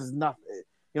something, but it's nothing.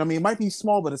 You know what I mean? It might be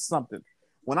small, but it's something.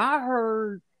 When I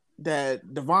heard that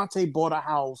Devontae bought a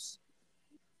house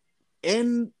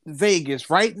in Vegas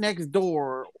right next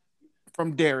door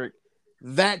from Derek,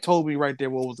 that told me right there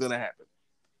what was going to happen.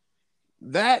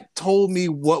 That told me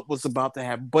what was about to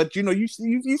happen. But, you know, you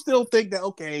still think that,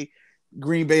 okay,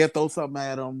 Green Bay will throw something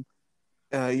at him.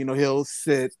 You know, he'll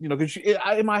sit. You know, because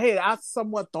in my head, I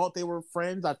somewhat thought they were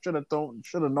friends. I should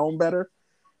have known better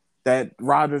that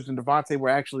Rodgers and Devontae were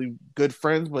actually good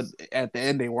friends, but at the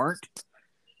end they weren't.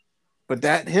 But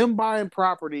that him buying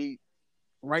property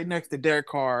right next to Derek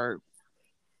Carr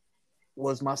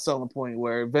was my selling point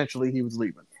where eventually he was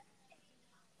leaving.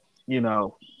 You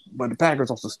know, but the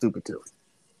Packers also stupid too.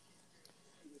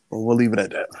 But we'll leave it at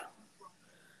that.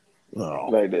 Oh.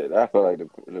 Like that, I feel like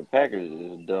the Packers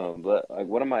is dumb. But like,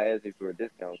 what am I asking for a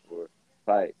discount for?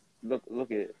 Like,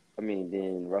 look at. I mean,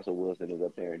 then Russell Wilson is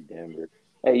up there in Denver.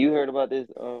 Hey, you heard about this?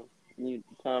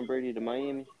 Tom Brady to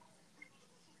Miami.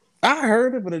 I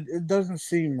heard it, but it doesn't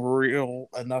seem real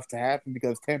enough to happen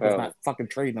because Tampa's not fucking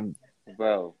trading him.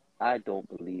 Bro, Tampa's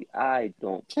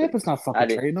not fucking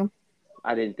trading him.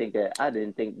 I didn't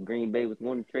think Green Bay was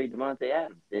going to trade Devontae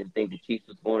Adams. Didn't think the Chiefs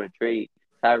was going to trade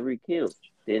Tyreek Hill.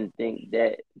 Didn't think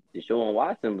that Deshaun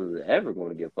Watson was ever going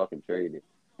to get fucking traded.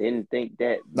 Didn't think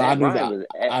that I knew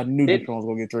Deshaun was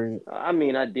going to get traded. I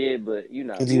mean, I did, but you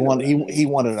know, because he wanted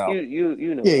out. You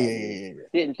know. Yeah.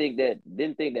 Didn't think that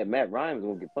Matt Ryan was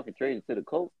going to get fucking traded to the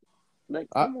Colts. Like,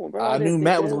 come on, bro. I knew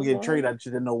Matt was going to get traded. I just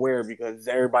didn't know where because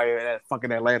everybody at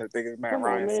fucking Atlanta thinks it's Matt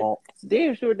Ryan's fault.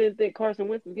 Damn sure didn't think Carson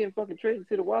Wentz was getting fucking traded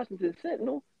to the Washington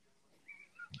Sentinel.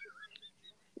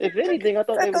 If anything, I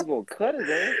thought they was going to cut his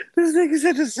ass. This nigga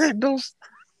said the Sentinels.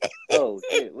 Oh,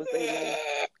 shit. What's their name?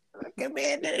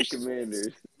 Commanders.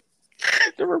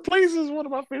 The Replace is one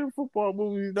of my favorite football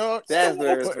movies, dog. That's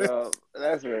where it's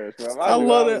from. I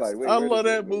love that. I love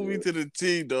that movie to the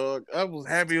T, dog. I was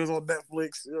happy it was on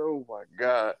Netflix. Oh my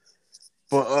god!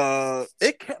 But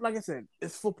like I said,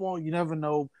 it's football. You never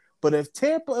know. But if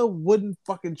Tampa wouldn't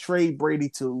fucking trade Brady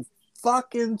to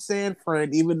fucking San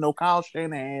Fran, even though Kyle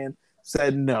Shanahan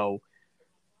said no.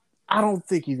 I don't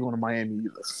think he's going to Miami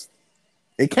either.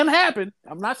 It can happen.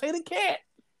 I'm not saying it can't.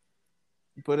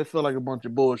 But it felt like a bunch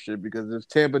of bullshit because if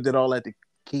Tampa did all that to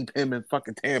keep him in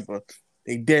fucking Tampa,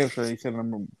 they damn sure they sent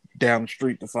him down the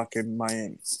street to fucking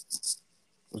Miami. It's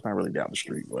not really down the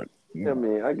street, but I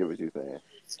mean, I get what you're saying.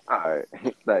 All right,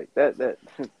 like that's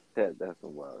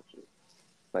some wild shit.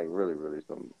 Like really, really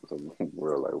some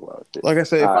real like wild shit. Like I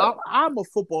said, if I'm a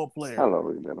football player, how long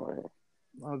have we been on here?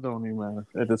 I don't even matter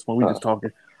at this point. We just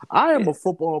talking. I am a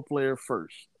football player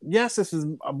first. Yes, this is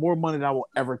more money than I will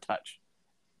ever touch,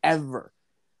 ever.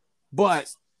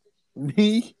 But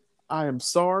me, I am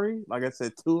sorry. Like I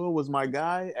said, Tua was my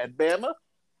guy at Bama.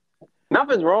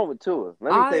 Nothing's wrong with Tua.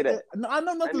 Let me say that. I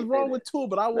know nothing's wrong with Tua,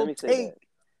 but I will take.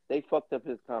 They fucked up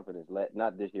his confidence.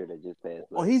 Not this year. They just passed.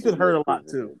 Oh, he's been hurt a lot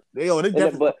too. They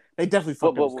definitely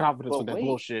fucked up his confidence with that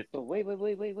bullshit. But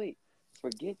wait.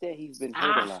 Forget that he's been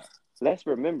hurt a lot. Let's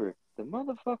remember the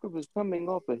motherfucker was coming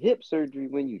off of hip surgery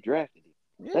when you drafted him.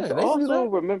 Yeah,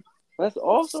 Let's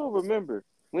also remember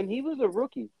when he was a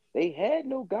rookie, they had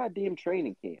no goddamn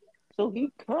training camp, so he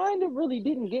kind of really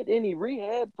didn't get any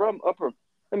rehab from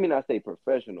I say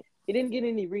professional. He didn't get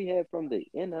any rehab from the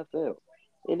NFL.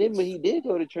 And then when he did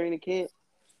go to training camp,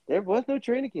 there was no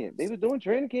training camp. They were doing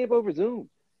training camp over Zoom.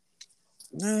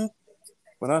 Yeah.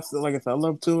 But I still, like I said, I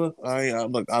love Tua.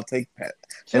 I'll take Pat.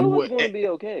 Tua's going to be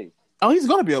okay. Oh, he's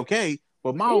going to be okay.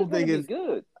 But my whole thing is,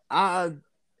 good.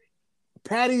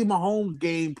 Patty Mahomes'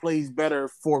 game plays better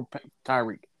for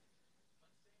Tyreek.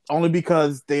 Only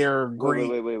because they're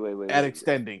great at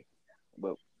extending.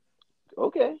 But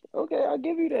okay, I'll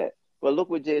give you that. But look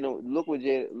what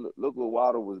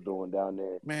Waddle was doing down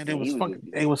there. Man,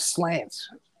 it was slants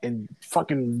and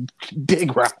fucking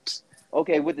dig routes.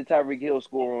 Okay, what did Tyreek Hill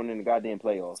score on in the goddamn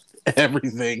playoffs?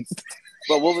 Everything.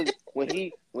 But what was when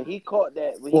he caught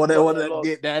that?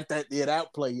 That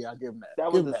outplay. Yeah, I give him that.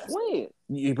 That was a slant.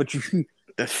 Yeah, but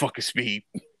that's fucking speed.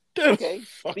 Okay,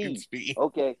 speed.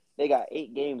 Okay, they got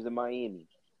 8 games in Miami.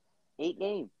 8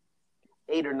 games.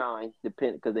 8 or 9,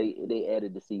 depending, because they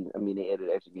added the season. I mean, they added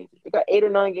extra games. They got 8 or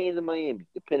 9 games in Miami,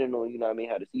 depending on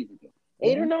how the season goes.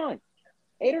 8 or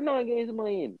 9 games in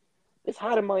Miami. It's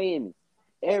hot in Miami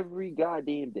every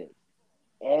goddamn day.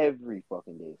 Every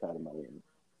fucking day it's hot in Miami.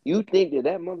 You think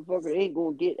that motherfucker ain't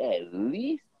gonna get at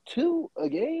least 2 a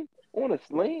game on a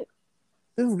slant?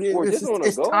 Dude,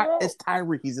 it's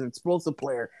Tyreek. He's an explosive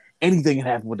player. Anything can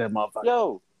happen with that motherfucker.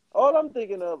 Yo. All I'm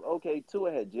thinking of,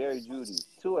 Tua had Jerry Jeudy.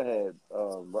 Tua had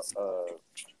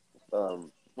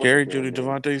Jerry Jeudy,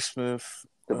 Devontae Smith,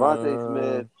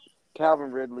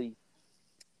 Calvin Ridley.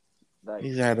 Like,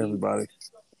 he's had everybody.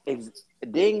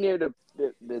 Dang near the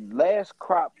last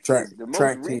crop,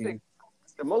 the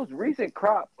most recent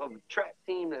crop of track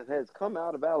team that has come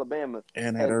out of Alabama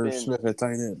and had Irv Smith at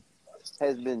tight end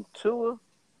has been Tua,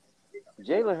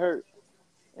 Jalen Hurts,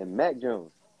 and Mac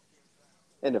Jones.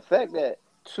 And the fact that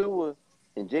Tua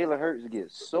and Jalen Hurts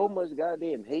get so much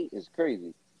goddamn hate is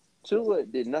crazy. Tua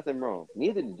did nothing wrong.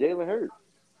 Neither did Jalen Hurts.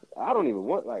 I don't even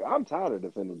want, I'm tired of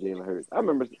defending Jalen Hurts. I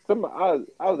remember I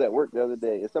was at work the other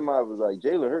day and somebody was like,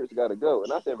 Jalen Hurts got to go.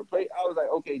 And I said, I was like,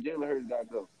 okay, Jalen Hurts got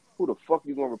to go. Who the fuck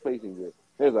you going to replace him with?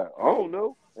 They was like, I don't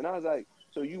know. And I was like,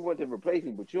 so you want to replace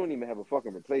him, but you don't even have a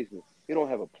fucking replacement. You don't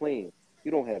have a plan.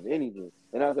 You don't have anything.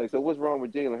 And I was like, so what's wrong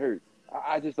with Jalen Hurts?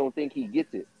 I just don't think he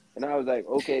gets it. And I was like,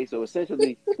 okay, so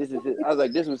essentially this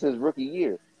was his rookie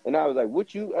year. And I was like, what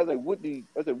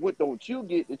don't you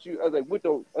get that you?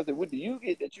 what do you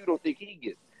get that you don't think he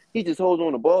gets? He just holds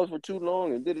on the balls for too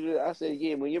long and I said,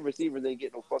 yeah, when your receivers ain't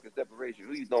get no fucking separation,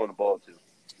 who you throwing the ball to?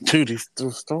 Dude, he's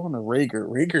throwing to Rager.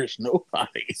 Rager's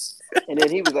nobody. And then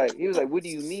he was like, what do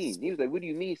you mean? He was like, what do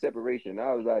you mean separation? And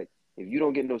I was like, if you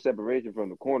don't get no separation from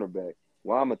the cornerback,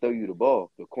 well, I'm gonna throw you the ball.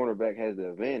 The cornerback has the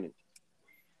advantage.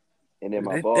 And then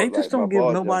they just don't give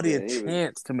nobody a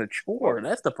chance to mature.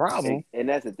 That's the problem. And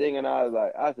that's the thing. And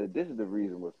I said, this is the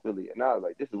reason with Philly. And I was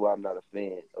like, this is why I'm not a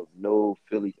fan of no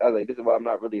Philly. I was like, this is why I'm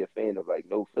not really a fan of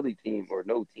no Philly team or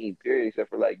no team period, except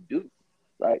for Duke.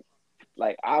 Like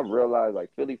I realize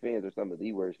Philly fans are some of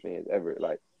the worst fans ever.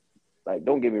 Like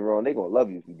don't get me wrong, they're gonna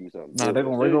love you if you do something. No, they're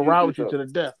gonna ride with you to the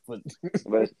death. But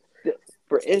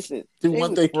for instance, do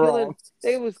one thing wrong.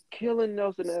 They was killing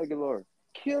Nelson Aguilar.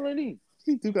 Killing him.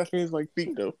 He do got hands like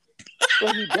feet though.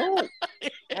 But he don't.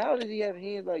 How does he have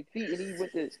hands like feet? And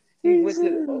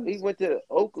he went to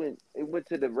Oakland and went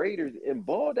to the Raiders and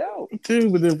balled out.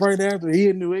 Dude, but then right after he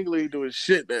in New England, he doing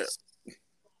shit now.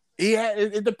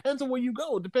 It depends on where you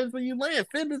go. It depends where you land.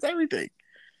 Fitness, everything.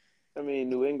 I mean,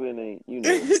 New England ain't,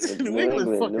 New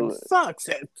England fucking sucks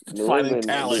at finding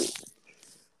talent.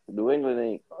 New England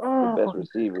ain't the best Oh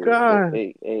receiver. But God.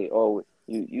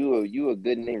 you a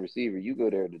good name receiver. You go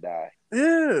there to die.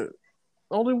 Yeah.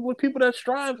 Only with people that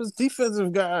strive is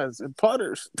defensive guys and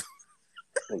putters.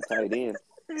 Like tight end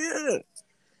Yeah.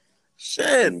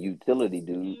 Shit. and utility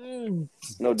dude. Mm.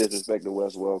 No disrespect to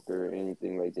Wes Welker or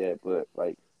anything like that, but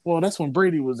like Well, that's when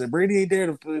Brady was there. Brady ain't there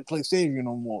to play savior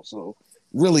no more, so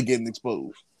really getting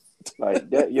exposed. like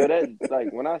that, that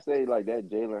like when I say like that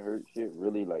Jalen Hurts shit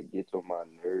really like gets on my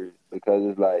nerves because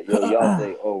it's like y'all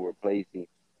say replacing,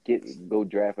 go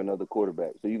draft another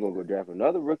quarterback, so you gonna go draft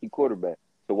another rookie quarterback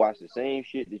to watch the same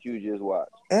shit that you just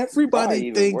watched. Probably Everybody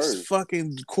even thinks worse.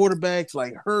 fucking quarterbacks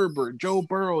like Herbert, Joe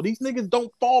Burrow, these niggas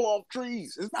don't fall off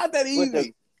trees. It's not that But the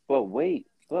easy. but wait,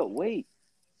 What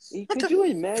could the you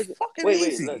imagine? fucking Wait.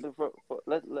 easy?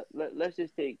 Let's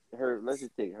just take her. Let's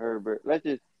just take Herbert. Let's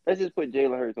just put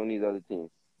Jalen Hurts on these other teams.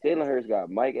 Jalen Hurts got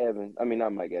Mike Evans. I mean,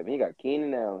 not Mike Evans. He got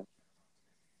Keenan Allen.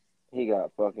 He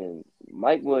got fucking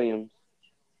Mike Williams,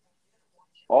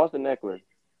 Austin Eckler,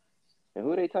 and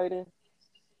who they tight end?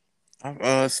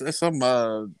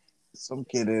 Some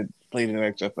kid that played in the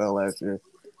XFL last year.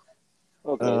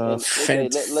 Okay, and okay,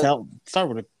 let's Felt start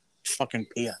with a fucking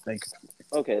P, I think.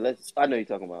 okay, let's. I know you're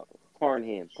talking about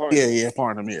Parnham. Yeah,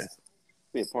 pardon him, yeah.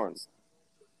 Yeah, Parham.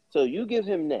 So you give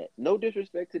him that. No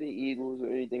disrespect to the Eagles or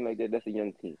anything like that. That's a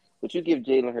young team. But you give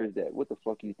Jalen Hurts that. What the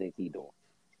fuck you think he doing?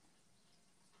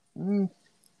 Mm.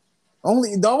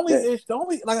 The That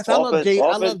only like I said, offense,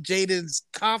 I love offense. Jaden's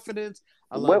confidence.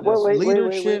 I Wait, love wait, his wait, wait, wait,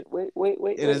 leadership, wait, wait, wait,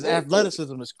 wait, and wait, his wait, wait,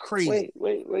 athleticism is crazy.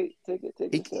 wait. Take it a step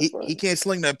He further. can't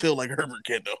sling that pill like Herbert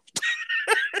can though.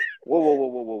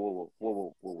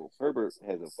 Whoa. Herbert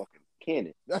has a fucking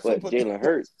cannon, That's what but but Jalen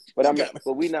Hurts. But he I'm not. got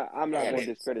But we not. I'm not going to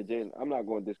cannons. discredit Jalen. I'm not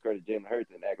going to discredit Jalen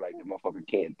Hurts and act like the motherfucker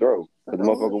can't throw. Because the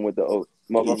motherfucker went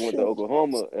to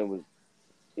Oklahoma and was.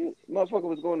 Motherfucker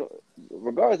was going to,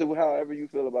 regardless of however you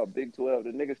feel about Big 12,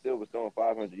 the nigga still was throwing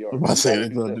 500 I'm yards. about to You say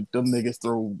got to that accept. them niggas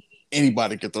throw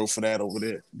anybody can throw for that over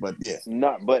there. But yeah.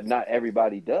 Not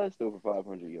everybody does throw for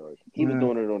 500 yards. He was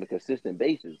doing it on a consistent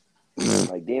basis.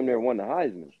 Like damn near won the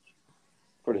Heisman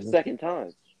for the second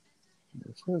time.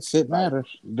 Shit Like matters.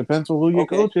 Depends on who your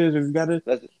okay, coach is. If you got to,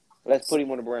 let's put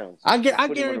him on the Browns. Let's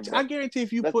put him on the I Browns. guarantee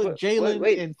if you Let's put put wait Jalen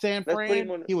wait. in San Let's put him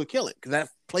Fran, on. he would kill it because that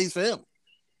plays for him. But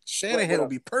Shanahan what will I'm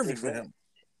be perfect for exact. him.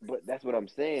 But that's what I'm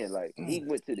saying. Like he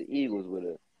went to the Eagles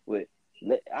with.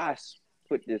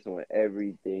 Put this on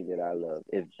everything that I love.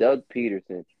 If Doug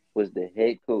Peterson was the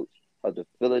head coach of the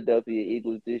Philadelphia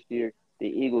Eagles this year, the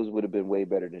Eagles would have been way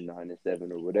better than 9-7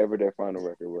 or whatever their final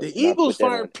record was. The And I Eagles put that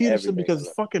on fired Peterson everything I because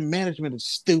love. fucking management is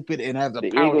stupid and has a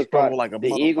The power Eagles fired struggle like a the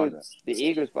Eagles. motherfucker. The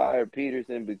Eagles fired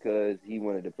Peterson because he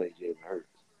wanted to play Jalen Hurts.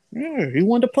 Yeah, he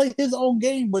wanted to play his own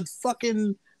game, but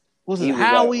fucking was it He was like,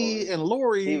 Howie and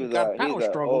Laurie got he's power like,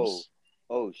 struggles.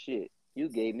 oh shit. You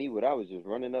gave me what I was just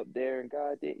running up there, and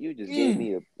goddamn, you just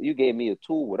Mm. gave me a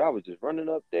tool. What I was just running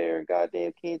up there in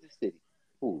goddamn Kansas City.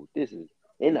 Ooh, this is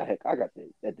and I got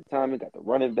at the time. I got the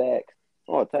running backs,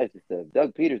 all types of stuff.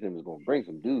 Doug Peterson was gonna bring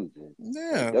some dudes in.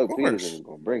 Yeah, Like of Doug Peterson course. was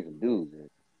gonna bring some dudes in.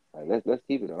 Like let's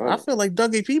keep it I 100. feel like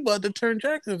Dougie P. Bud to turn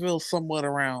Jacksonville somewhat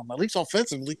around, at least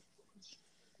offensively.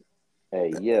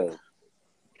 Hey yo,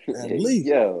 At hey least,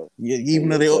 yo, yeah. hey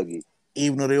yo, Dougie,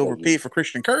 Even though they Dougie. overpaid for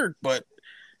Christian Kirk, but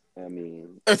I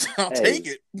mean, I'll hey, take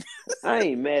it. I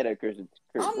ain't mad at Christian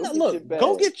Kirk. I'm Go not. get your Look,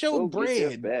 go bag. get your Go get your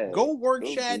bread. bag. Go work Go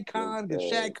get Shad your Khan because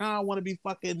bag. Shad Khan want to be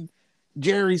fucking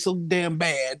Jerry so damn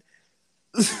bad.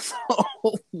 So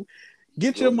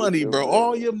get Go your get money, your bro. bag.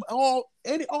 All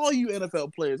you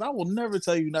NFL players. I will never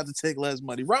tell you not to take less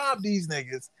money. Rob these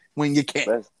niggas when you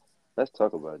can. Let's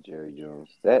talk about Jerry Jones.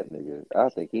 That nigga, I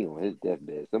think he on his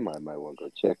deathbed. Somebody might want to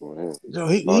go check on him. So All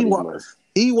these mo-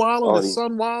 he wilding, all his these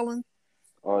son wilding.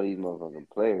 all these motherfucking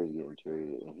players getting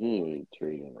traded, and he ain't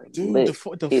trading a Dude, lick.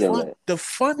 He done let the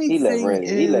funny thing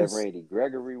He let is Randy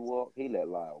Gregory walk. He let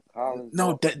Lyle Collins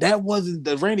no, walk. that wasn't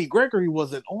the Randy Gregory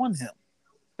wasn't on him.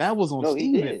 That was on No, he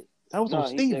Steven. did. That was on No,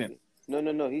 he said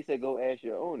Steven. no. He said go ask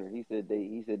your owner. He said they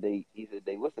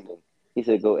listen to him. He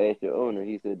said go ask your owner.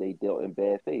 He said they dealt in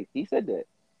bad faith. He said that.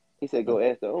 He said go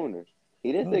ask the owner.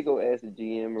 He didn't say go ask the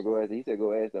GM or go ask. He said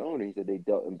go ask the owner. He said they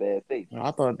dealt in bad faith.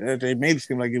 I thought they made it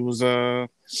seem like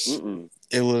Mm-mm.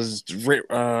 it was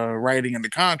writing in the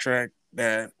contract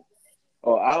that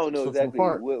Oh, I don't know took them exactly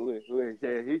apart. what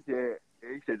he said.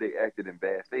 He said they acted in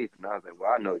bad faith, and I was like,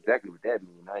 well, I know exactly what that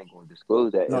means. I ain't going to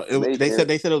disclose that No, information.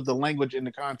 they said it was the language in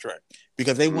the contract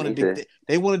because He said,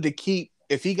 they wanted to keep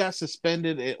if he got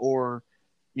suspended or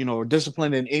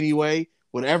disciplined in any way,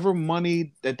 whatever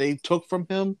money that they took from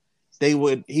him, he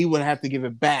would have to give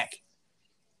it back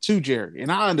to Jerry.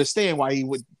 And I understand why he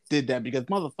would did that because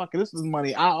motherfucker, this is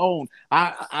money I own.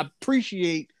 I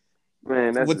appreciate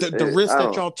Man, that's with the it. risk I that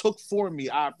don't. y'all took for me.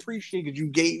 I appreciate that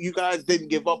you guys didn't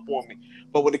give up on me.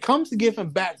 But when it comes to giving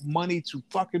back money to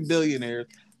fucking billionaires,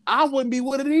 I wouldn't be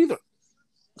with it either.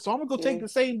 So I'm gonna go take Yeah. the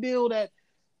same deal that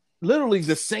literally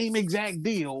the same exact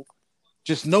deal,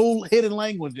 just no hidden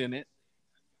language in it,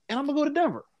 and I'm gonna go to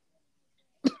Denver.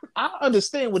 I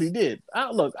understand what he did.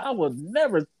 I would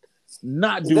never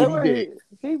not Is do what that he where did.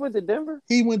 he went to Denver?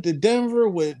 He went to Denver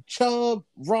with Chubb,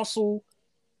 Russell,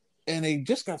 and they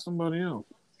just got somebody else.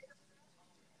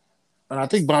 And I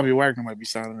think Bobby Wagner might be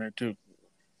signing there too.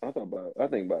 I think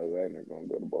Bobby Wagner gonna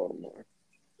go to Baltimore.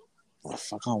 Oh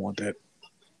fuck, I don't want that.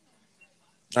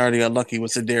 I already got lucky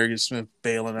with Darius Smith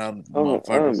bailing out I'm gonna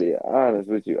motherfuckers. be honest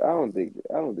with you. I don't think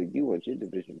you want your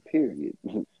division. Period.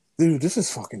 Dude, this is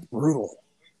fucking brutal.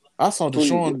 I saw Who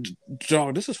you Deshaun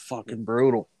John. This is fucking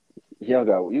brutal. you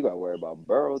got to worry about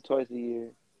Burrow twice a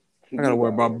year. I gotta You worry got to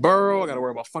worry about about Burrow. I gotta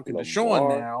worry about fucking Deshaun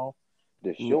Lamar, now.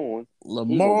 Deshaun. He gonna get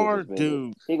Lamar, suspended.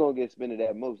 dude. He gonna get suspended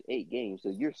at most 8 games. So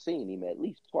you're seeing him at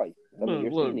least twice. I mean, Look,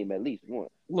 you're look, seeing him at least once.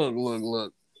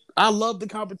 look. I love the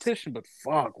competition, but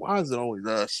fuck, why is it always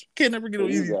us? Can't never get So no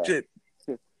you easy got shit.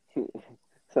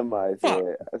 somebody Fuck.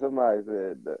 said damn,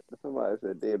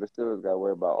 the Steelers got to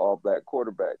worry about all black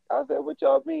quarterbacks. I said, what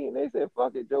y'all mean? They said,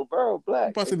 fuck it, Joe Burrow I'm black.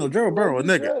 about to They say no, said, you Joe the one Burrow, a we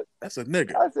nigga. trust. That's a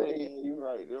nigga. I said, yeah, you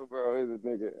right. Joe Burrow is a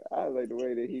nigga. I like the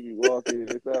way that he be walking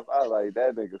and stuff. I like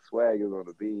that nigga swag is on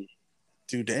the beat.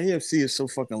 Dude, the AFC is so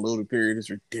fucking loaded, period. It's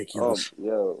ridiculous.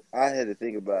 Yo, I had to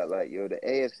think about like, yo, the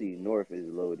AFC North is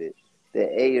loaded. The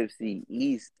AFC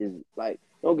East is like,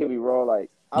 don't get me wrong, like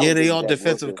I Yeah, don't they think all Zach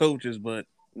defensive Wilson. coaches, but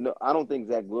No, I don't think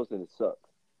Zach Wilson sucks.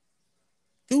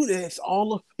 dude, that's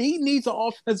all of he needs an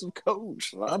offensive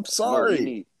coach. I'm No,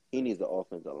 sorry. he needs the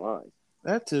offensive line.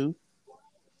 That too.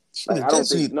 Like I don't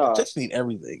think no. Just need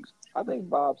everything. I think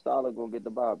Bob Sala gonna get the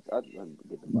Bob. Get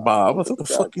the Bob. Bob, Gonna what get the the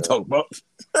fuck job you done. talking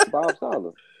about? Bob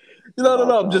Sala. No.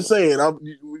 Bob I'm just Sala.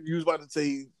 saying. You was about to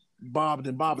say Bob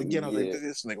and Bob again. I was like, Yeah.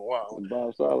 this nigga wow.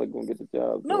 Bob Sala gonna get the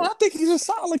job No, done. I think he's a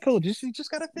solid coach. He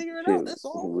just got to figure it out. Shit, That's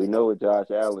all. we know what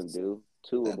Josh Allen do.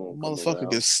 Two are That gonna come motherfucker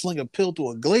around. can sling a pill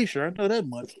through a glacier. I know that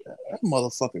much. That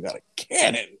motherfucker got a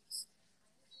cannon.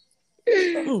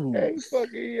 Ooh. Hey,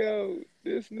 fucking yo,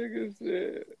 this nigga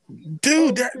said, Dude,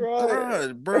 I'm that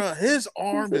trying. bruh, his He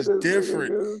arm said is this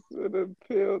different. nigga sent a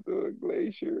pill through a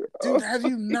glacier. Dude, Oh have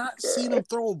you my not seen God. him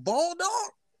throw a ball, dog?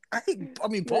 I mean,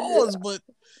 Nigga, pause, but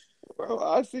bro,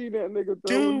 I seen that nigga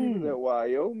throw when he was dude, at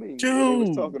Wyoming when they was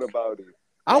dude. talking about it.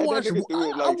 I That watched nigga threw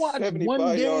it I like watched one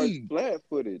 75 yards game flat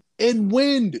footed. in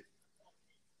wind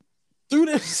through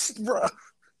this, bro.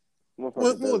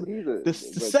 Motherfucker, The but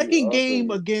second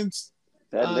game against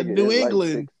that nigga New is like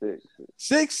England, 6'6".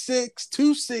 6'6",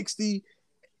 260,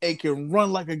 and can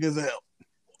run like a gazelle.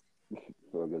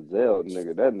 So a gazelle,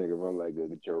 nigga, that nigga run like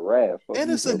a giraffe. Fuck And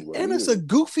you it's a talking about? and it's a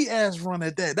goofy ass run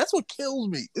at that. That's what kills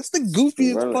me. It's the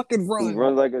goofiest fucking He run.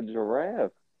 runs like a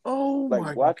giraffe. Oh Like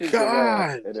my watch his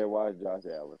giraffe god, and then watch Josh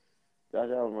Allen. Josh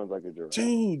Allen runs like a giraffe.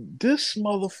 dude, this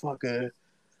motherfucker.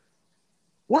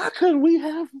 Why couldn't we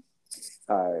have?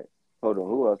 All right, hold on.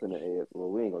 Who else in the AFC? Well,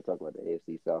 we ain't gonna talk about the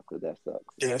AFC South because that sucks.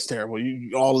 Yeah, that's terrible.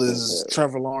 You all this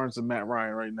Trevor Lawrence and Matt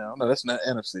Ryan right now. No, that's not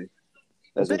NFC.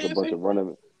 That's just a bunch of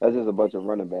running. That's just a bunch of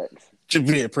running backs.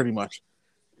 Yeah, pretty much.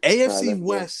 AFC Right,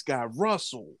 West got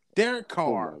Russell, Derek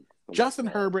Carr, Justin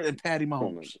Herbert, and Patty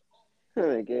Mahomes.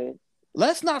 Okay.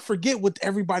 Let's not forget what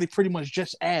everybody pretty much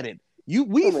just added.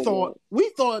 We thought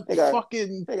they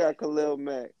got Khalil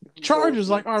Mack. Chargers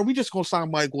like, all right, we just gonna sign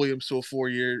Mike Williams to a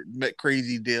 4-year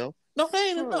crazy deal. No, that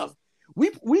ain't enough.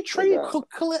 We traded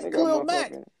Khalil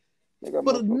Mack,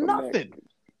 but nothing.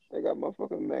 They got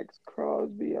motherfucking Max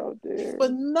Crosby out there.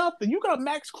 But nothing. You got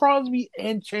Max Crosby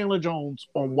and Chandler Jones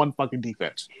on one fucking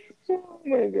defense. Oh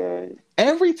my god.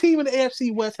 Every team in the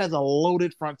AFC West has a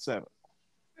loaded front seven.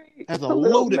 Has a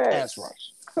loaded pass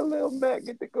rush. Khalil Mack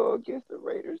get to go against the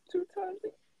Raiders 2 times.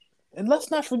 And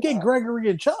let's not forget Gregory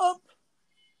and Chubb.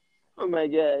 Oh my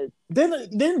god.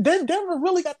 Then Denver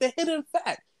really got the hidden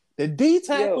fact. The D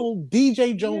tackle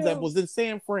DJ Jones that was in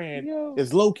San Fran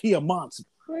is low key a monster.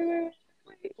 Wait.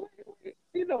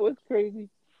 You know what's crazy?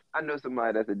 I know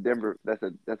somebody that's a Denver, that's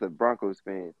a Broncos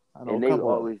fan, and they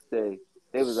always say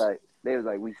they was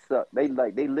like we suck. They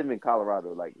live in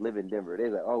Colorado, like live in Denver. They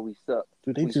like, oh, we suck.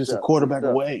 Dude, they just a quarterback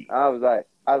away. I was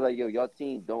like, yo, y'all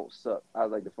team don't suck. I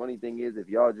was like, the funny thing is, if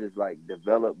y'all just like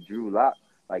develop Drew Lock,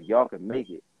 like y'all can make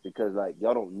it because like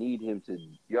y'all don't need him to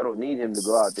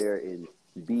go out there and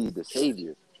be the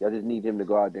savior. Y'all just need him to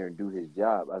go out there and do his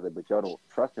job. I was like, but y'all don't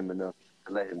trust him enough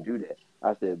to let him do that.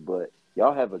 I said, but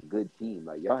y'all have a good team.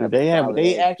 Like y'all Dude, have a solid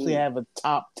they ass actually team. have a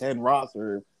top 10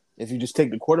 roster. If you just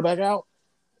take the quarterback out,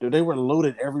 dude, they were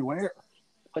loaded everywhere.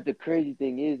 But the crazy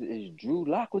thing is Drew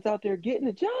Lock was out there getting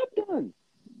the job done.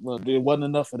 Well, dude, it wasn't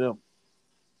enough for them.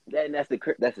 That's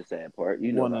the sad part. It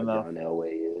You know wasn't how enough. John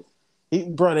Elway is.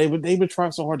 They've been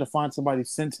trying so hard to find somebody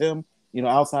since him.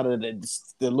 Outside of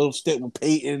the little stint with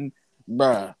Peyton,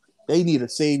 bruh. They need a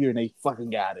savior, and they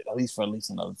fucking got it. At least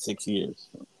another 6 years.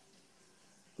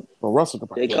 But Russell could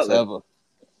Jay probably last Cutler. ever.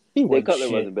 He Jay wasn't Cutler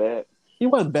shit. wasn't bad. He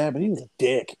wasn't bad, but he was a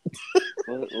dick.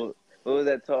 What was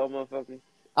that tall motherfucker?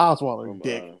 Osweiler, From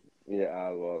dick. yeah,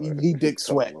 Oswald. He dick Tall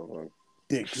sweat. motherfucker.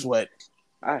 Dick sweat.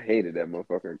 I hated that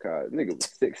motherfucker in college. Nigga was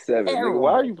 6'7". Nigga,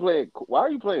 why are Terrible. you playing? Why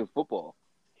are you playing football?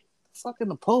 Fuck in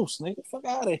the post, nigga. Fuck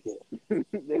out of here.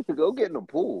 Nigga, go get in the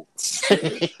pool.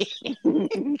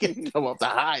 Come up the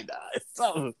high dive.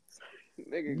 Something.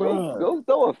 Nigga, Bruh. go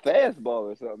throw a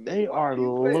fastball or something. They Nigga, why are are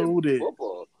you playing loaded.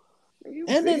 football? Nigga, you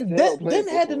And big as then hell playing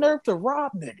had the football. nerve to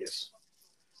rob niggas.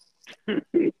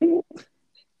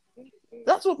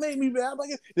 That's what made me mad.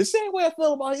 Like the same way I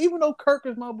feel about it, even though Kirk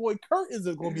is my boy, Kirk is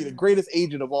going to be the greatest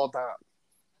agent of all time.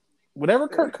 Whenever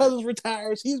Kirk Cousins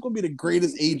retires, he's going to be the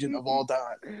greatest agent of all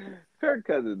time. Kirk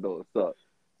Cousins don't suck.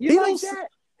 He Like don't, that?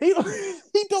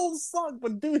 he don't suck,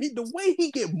 but dude, the way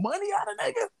he get money out of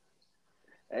niggas,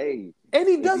 Hey, and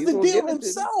he does the deal me,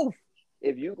 himself.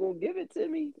 if you gonna give it to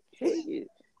me, take it.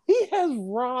 He has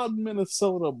robbed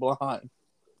Minnesota blind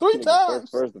 3 times.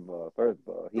 First of all,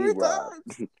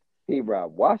 he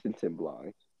robbed Washington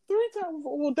blind. 3 times.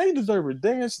 Well, they deserve it.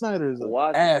 Dan Snyder is an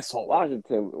Washington, asshole.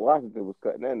 Washington was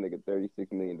cutting that nigga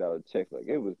 $36 million check like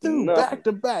it was Dude, nothing. back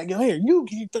to back. Here, you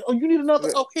need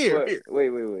another. Here.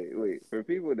 Wait. For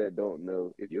people that don't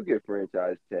know, if you get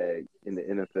franchise tag in the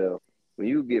NFL, when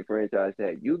you get franchise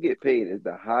tag, you get paid as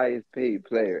the highest paid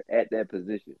player at that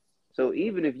position. So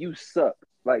even if you suck,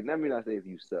 like let me not say if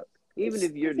you suck, even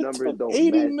if your numbers don't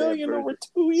 $80 match million that person, over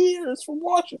 2 years from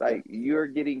Washington, like you're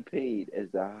getting paid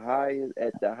as the highest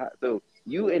at the high. So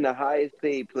you and the highest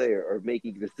paid player are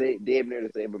making the same, damn near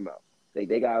the same amount. They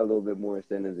got a little bit more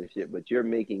incentives and shit, but you're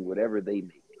making whatever they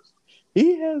make.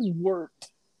 He has worked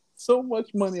so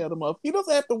much money out of him. He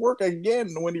doesn't have to work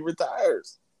again when he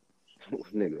retires.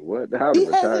 Nigga, what? How to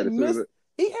retire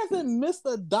he hasn't missed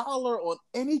 $1 on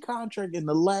any contract in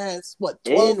the last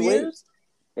 12 years.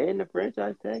 And the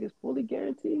franchise tag is fully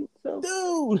guaranteed. So,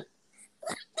 dude,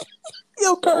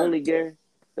 yo,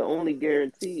 the only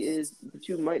guarantee is that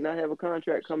you might not have a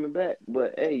contract coming back.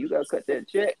 But hey, you gotta cut that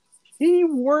check. He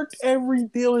worked every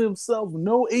deal himself,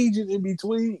 no agent in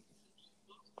between.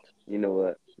 You know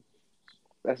what?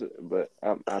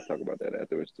 I'll talk about that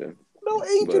afterwards too. No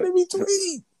agent in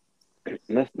between.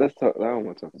 Let's talk. I don't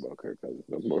want to talk about Kirk Cousins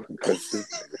no more because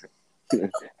I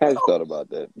just thought about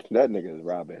that. That nigga is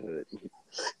Robin Hood.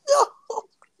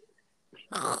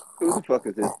 Who the fuck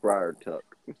is his Friar Tuck?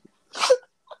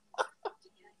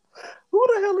 Who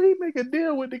the hell did he make a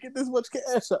deal with to get this much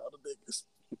cash out of niggas?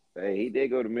 Hey, he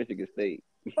did go to Michigan State.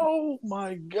 Oh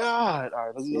my God!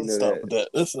 All right, let's stop with that.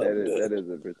 That is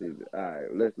a procedure. All right,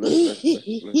 let's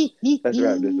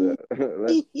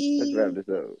wrap this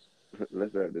up.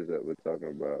 Let's wrap this up. We're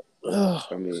talking about.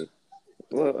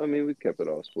 We kept it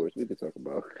all sports. We could talk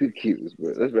about cues,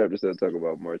 but let's wrap this up. Talk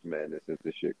about March Madness since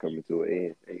this shit coming to an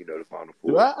end, and the Final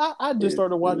Four. Dude, I just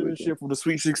started watching this shit from the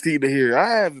Sweet 16 to here. I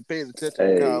haven't paid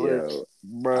attention to college.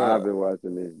 Bro. I've been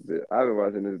watching this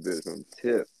bit from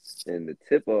tip, and the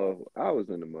tip off. I was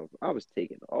in the month. I was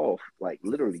taking off, like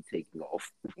literally taking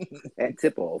off at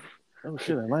tip off. Oh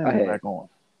shit! Atlanta back on.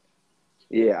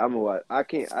 Yeah, I'm a watch. I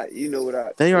can't.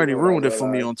 They already ruined it for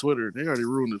me on Twitter. They already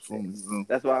ruined it for me. So.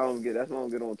 That's why I don't get. That's why I don't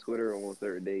get on Twitter on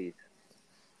certain days.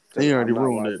 They already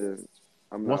ruined it.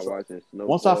 I'm not watching Snowfall.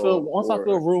 Once I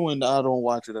feel ruined, I don't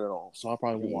watch it at all. So I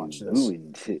probably won't watch this.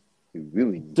 Ruined it. You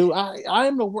ruined. Dude, I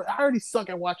already suck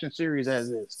at watching series as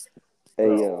is. Hey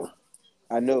yo,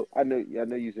 I know.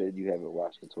 You said you haven't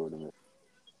watched the tournament.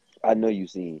 I know you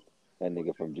seen that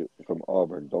nigga from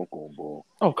Auburn dunk on ball.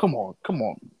 Oh come on.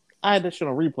 I had that shit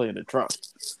on replay in the truck.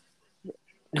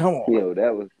 Come on. Yo,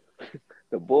 that was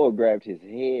the ball grabbed his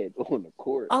head on the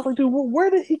court. I was like, dude,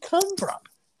 where did he come from?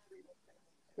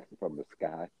 From the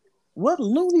sky. What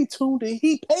Looney Tune did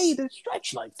he pay to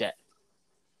stretch like that?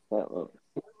 Right.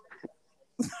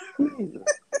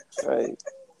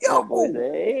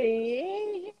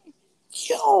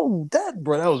 Yo, that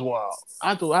was wild.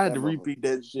 I had to repeat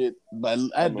that shit, but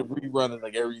I had to rerun it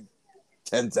like every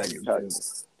 10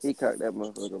 seconds. He cocked that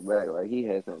motherfucker back like he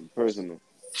had something personal.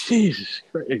 Jesus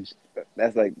Christ.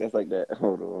 That's like that.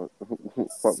 Hold on.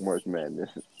 Fuck March Madness.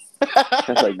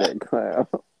 That's like that clown.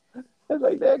 That's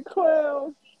like that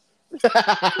clown.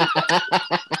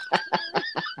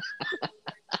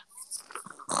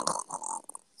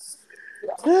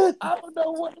 I don't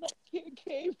know where that kid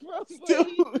came from, but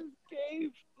he just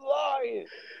came flying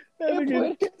and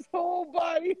put his whole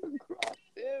body across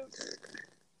him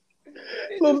and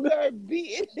just started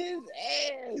beating his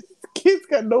ass. Kid's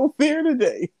got no fear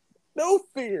today. No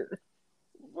fear.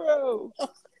 Bro.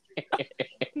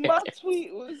 My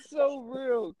tweet was so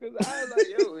real because I was like,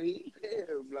 yo, he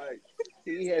him. Like,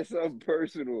 he had something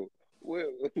personal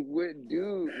with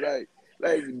dude. Like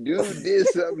dude did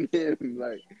something to him.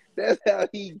 Like, that's how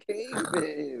he came to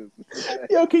him. Like,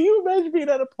 yo, can you imagine being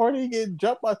at a party and getting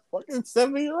jumped by fucking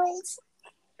 7-year-olds?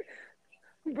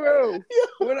 Bro,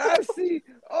 when I see,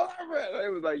 I read,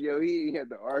 it was like, yo, he ain't had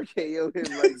to RKO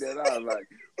him like that. I was like,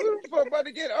 who the fuck about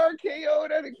to get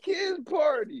RKO'd at a kid's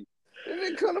party? And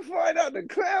then come to find out the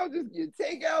clown just get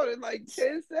take out in like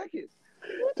 10 seconds.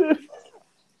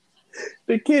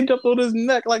 The kid jumped on his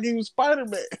neck like he was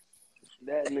Spider-Man.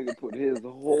 That nigga put his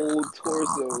whole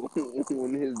torso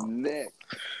on his neck.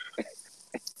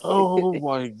 Oh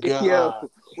my God.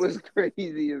 Yo, what's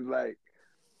crazy is like,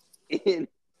 and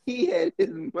he had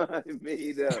his mind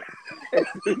made up.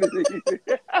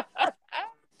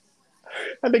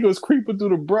 I think it was creeping through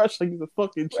the brush like he's a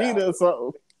fucking cheetah or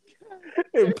something.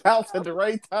 It pounced at the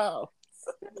right time.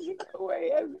 There's no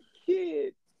way as a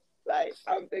kid. Like,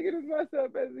 I'm thinking to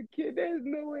myself as a kid, there's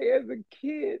no way as a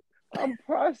kid I'm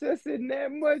processing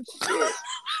that much shit.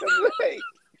 I'm like,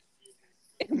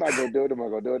 am I gonna do it? Am I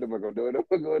gonna do it? Am I gonna do it? Am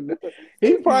I gonna do it?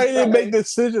 He probably didn't make the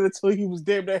decision until he was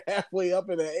damn near halfway up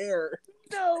in the air.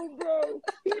 No, bro.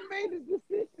 He made the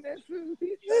decision as soon as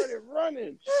he started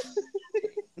running.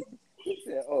 He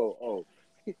said, oh.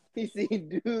 He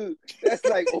seen dude. That's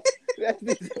like, that's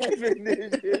the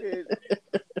definition.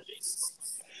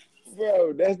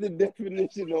 Bro, that's the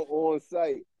definition of on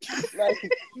site. Like,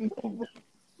 no.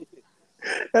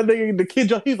 That nigga, the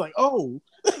kid, he's like, oh.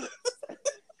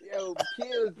 Yo,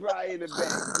 kid was probably in the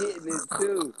back getting it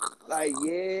too. Like,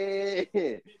 yeah.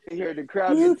 He heard the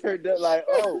crowd get turned up like,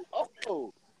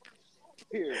 oh.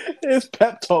 Here. His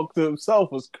pep talk to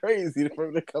himself was crazy for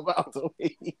him to come out the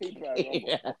way. He probably,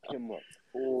 I'm gonna fuck him up.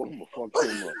 Oh, I'm gonna fuck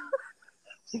him up.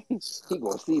 He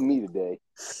gonna see me today.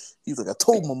 He's like, I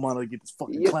told my mama to get this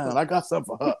fucking clown. I got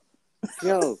something for her.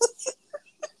 Yo,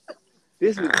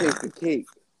 this would take the cake.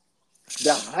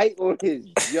 The height on his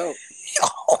jump.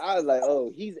 I was like,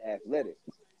 oh, he's athletic.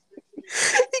 He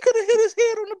could have hit his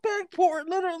head on the backboard,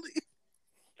 literally.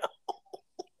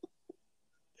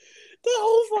 That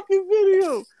whole fucking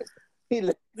video.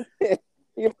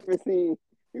 You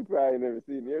probably never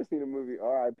seen it. You ever seen the movie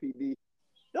R.I.P.D.?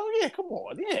 Oh, yeah, come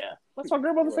on. Yeah. That's my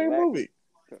grandmother's favorite movie.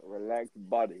 Relaxed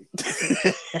body.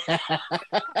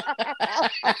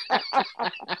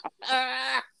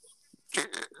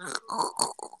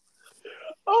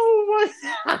 Oh, my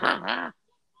God.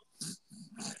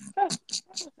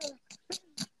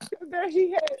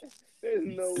 There's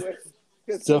no way.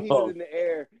 Because when he was in the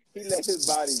air, he let his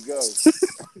body go.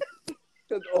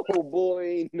 Because old boy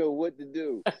ain't know what to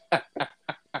do.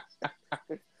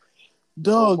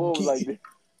 Dog,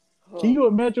 can you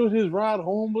imagine what his ride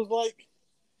home was like?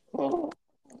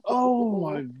 Oh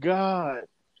my God.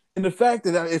 And the fact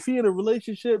that if he in a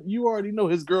relationship, you already know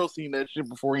his girl seen that shit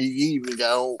before he even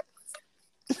got home.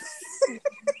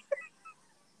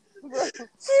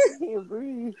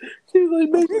 She's like,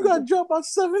 man, you got jumped by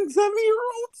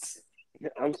 7-year-olds.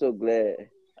 I'm so glad.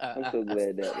 I'm so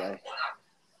glad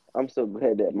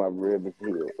that my rib is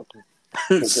healed.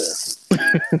 I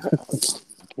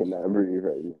cannot breathe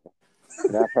right now.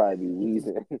 And I'll probably be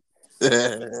wheezing.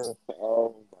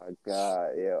 Oh my God,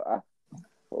 yo!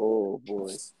 Oh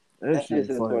boy, that's just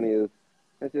as funny as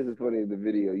the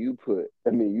video you put. I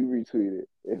mean, you retweeted.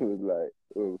 It was like,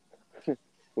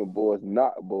 when boys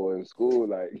knock boy in school,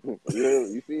 like,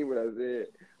 you see what I said?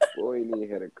 Boy, he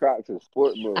ain't had a Crocs in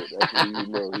sport mode. That's when you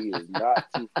know he is not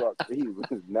too fucked. He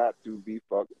was not to be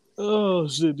fucked. Oh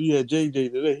shit! Yeah,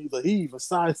 JJ today. He's like, he even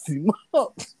sized him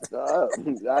up.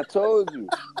 I told you,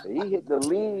 he hit the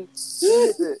lean.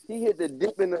 He hit the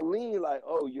dip in the lean. Like,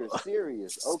 oh, you're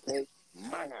serious? Okay,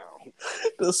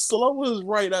 the slowest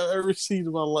right I've ever seen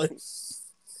in my life.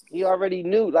 He already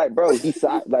knew, like, bro.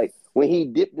 Like when he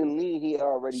dipped in lean,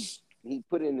 he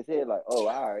put it in his head like, oh,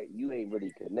 all right, you ain't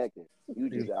really connecting. You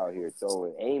just out here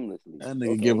throwing aimlessly. That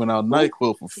nigga giving out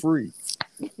NyQuil for free.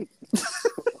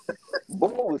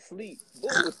 Bull was asleep.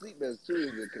 As soon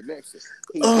as the connection.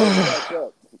 He woke back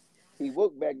up. He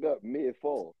woke back up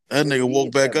mid-fall. That nigga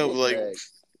woke back up like,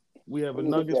 we have a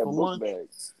nuggets for lunch.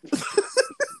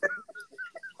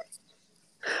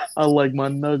 I like my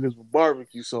nuggets with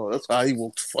barbecue sauce. That's how he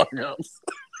woke the fuck up.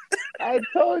 I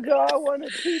told y'all I want a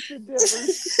pizza dipper.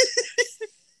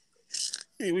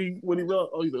 When he run,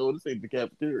 oh, this ain't the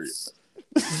cafeteria.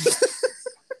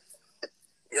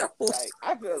 Like,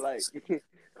 I feel like,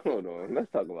 hold on,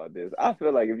 let's talk about this. I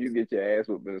feel like if you get your ass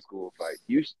whooped in a school fight,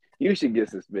 you should get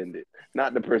suspended,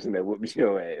 not the person that whoops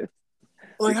your ass,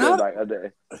 Like because how?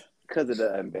 because of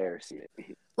the embarrassment.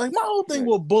 Like my whole thing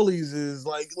with bullies is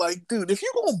like, dude, if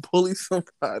you gonna bully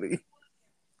somebody,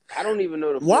 I don't even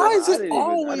know the why full. is it I didn't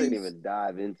always? even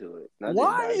dive into it. I didn't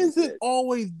Why dive is into it that.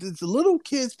 always this little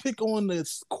kids pick on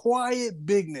this quiet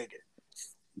big nigga?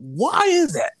 Why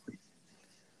is that?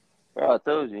 Bro, I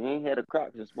told you he ain't had a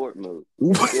Crocs in sport mode.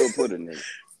 Still put it in.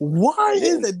 Why And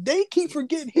is then it they keep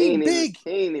forgetting he he ain't even big?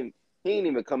 he ain't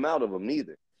even come out of them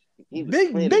neither. He was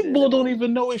Big planted big in boy them. don't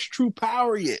even know his true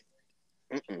power yet,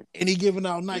 Mm-mm. and he giving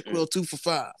out NyQuil 2 for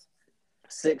 $5.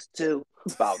 6'2",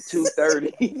 about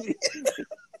 230.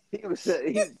 He was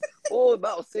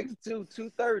about 6'2",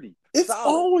 230. It's Solid.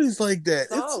 always like that.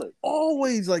 Solid. It's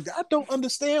always like that. I don't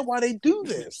understand why they do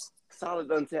this. Solid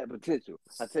untapped potential.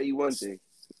 I tell you one thing.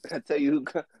 I tell you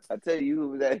who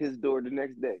was at his door the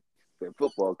next day. Their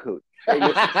football coach. Hey,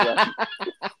 listen, son,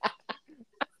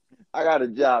 I got a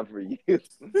job for you.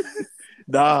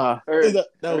 Nah, that was a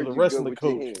You good wrestling with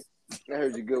your coach. hands. I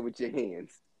heard you good with your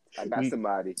hands. I got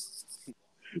somebody.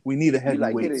 We need a You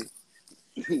like heavyweight.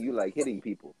 hitting. You like hitting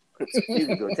people. You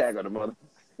can go tackle the mother.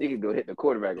 You can go hit the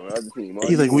quarterback on the other team.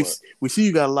 He's like, we see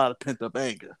you got a lot of pent up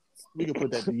anger. We can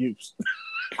put that to use.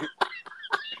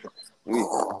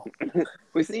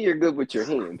 We see you're good with your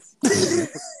hands.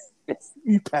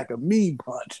 You pack a mean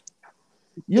punch.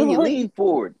 Can you lean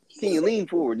forward? Can you lean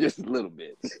forward just a little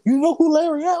bit? You know who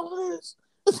Larry Allen is?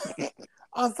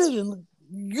 I vision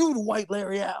you the white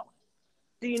Larry Allen.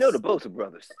 Do you know the Bosa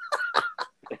brothers?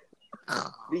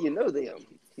 Do you know them?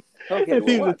 Okay, if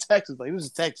well, he was in what? Texas, like this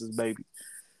is Texas, baby.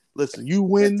 Listen, you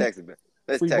win. Let's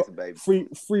Texas, baby.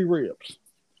 Free ribs.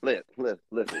 Listen.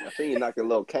 I seen you knock a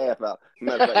little calf out.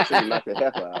 Matter of fact, I seen you knock a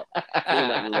heifer out. I seen you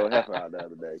knock a little heifer out the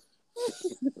other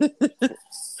day.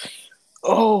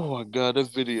 Oh my god, this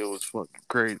video is fucking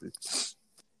crazy.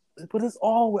 But it's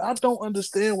always I don't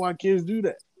understand why kids do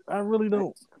that. I really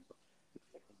don't.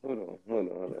 Hold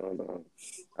on.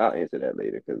 I'll answer that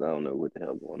later because I don't know what the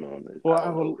hell's going on.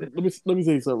 Well, let me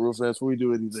say something real fast before we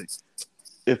do anything.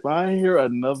 If I hear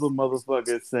another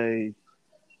motherfucker say,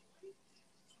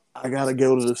 "I gotta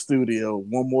go to the studio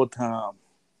one more time,"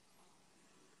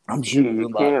 I'm shooting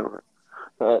somebody.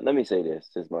 Let me say this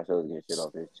since Marcel's getting shit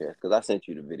off his chest because I sent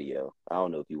you the video. I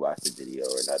don't know if you watched the video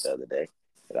or not the other day.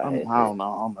 I don't know.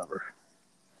 I'll never.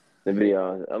 The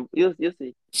video, you'll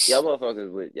see. Y'all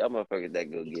motherfuckers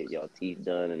that go get y'all teeth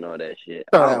done and all that shit.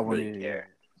 I don't really care.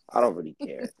 I don't really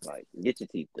care. Like, get your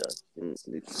teeth done.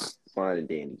 It's fine and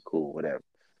dandy, cool, whatever.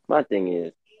 My thing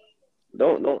is,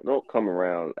 don't come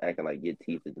around acting like your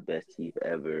teeth is the best teeth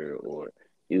ever, or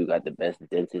you got the best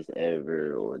dentist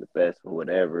ever, or the best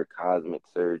whatever cosmic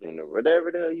surgeon, or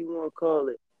whatever the hell you want to call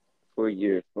it for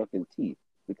your fucking teeth.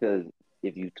 Because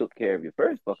if you took care of your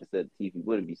first fucking set of teeth, you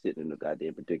wouldn't be sitting in the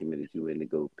goddamn predicament that you in to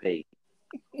go pay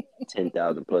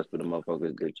 10,000 plus for the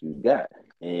motherfuckers that you got.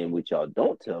 And what y'all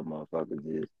don't tell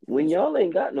motherfuckers is when y'all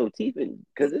ain't got no teeth in,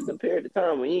 because it's a period of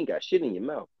time when you ain't got shit in your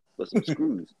mouth, but some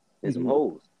screws and some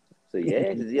holes. So your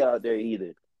ass is out there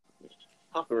either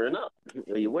puckering up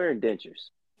or you're wearing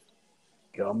dentures.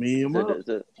 Got me him up.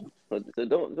 So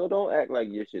don't act like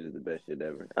your shit is the best shit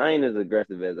ever. I ain't as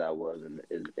aggressive as I was in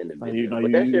the video,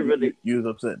 but that shit really you was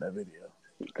upset in that video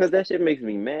because that shit makes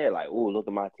me mad. Like, oh, look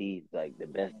at my teeth, like the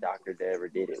best doctor that ever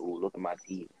did it. Oh, look at my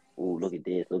teeth. Oh, look at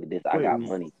this. I got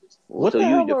money. What the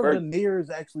hell are veneers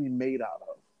actually made out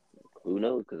of? Who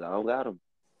knows? Because I don't got them.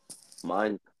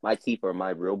 My teeth are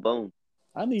my real bone.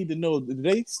 I need to know. Do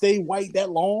they stay white that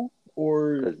long,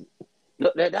 or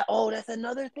no? That's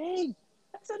another thing.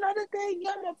 That's another thing.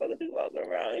 Y'all motherfuckers be walking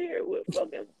around here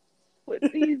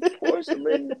with these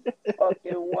porcelain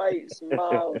fucking white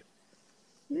smiles.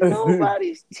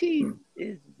 Nobody's teeth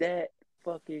is that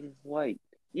fucking white.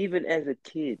 Even as a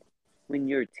kid, when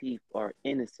your teeth are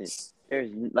innocent,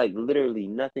 there's like literally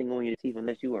nothing on your teeth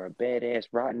unless you are a badass,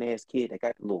 rotten ass kid that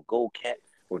got the little gold cat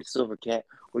or the silver cat,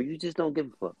 or you just don't give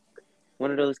a fuck. One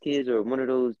of those kids or one of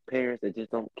those parents that just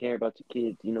don't care about your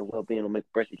kids, well-being, will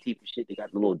make brush your teeth and shit. They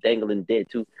got the little dangling dead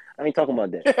tooth. I ain't talking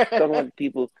about that. I'm talking about the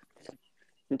people.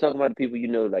 I'm talking about the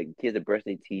people, like kids that brush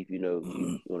their teeth,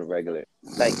 on a regular.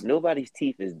 Like, nobody's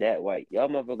teeth is that white. Y'all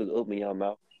motherfuckers open y'all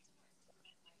mouth,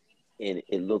 and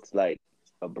it looks like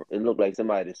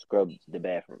somebody scrubbed the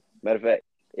bathroom. Matter of fact,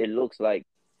 it looks like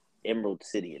Emerald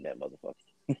City in that motherfucker.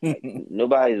 Like,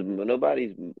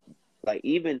 nobody's like,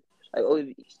 even Like, oh,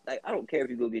 like I don't care if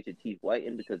you go get your teeth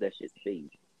whitened because that shit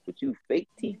fake. But you fake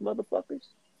teeth, motherfuckers,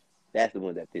 that's the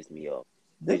ones that piss me off.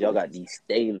 Cause y'all got these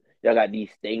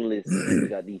stainless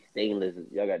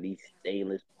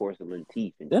porcelain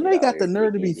teeth and Then shit they out got the here, so they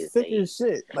nerve to be can't just thick say as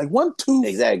shit. Like one tooth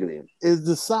exactly. is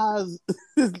the size.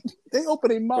 They open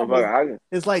their mouth. Motherfucker,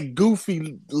 It's like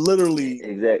Goofy. Literally,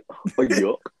 exactly. Oh,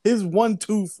 yuck. his one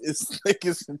tooth is thick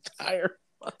as entire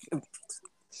fucking.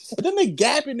 And then they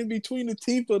gapping in between the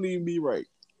teeth don't even be right.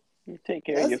 You take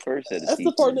care of That's your first set of that's the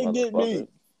teeth, part you that get me. motherfucker.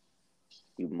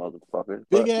 You motherfuckers.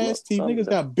 Big But ass look, teeth. Niggas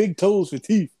got big toes for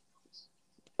teeth.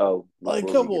 Like, before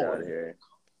we come get out of on. here,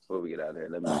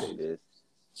 let me say this.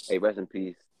 Hey, rest in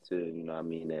peace to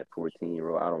that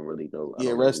 14-year-old. I don't really know. I Yeah,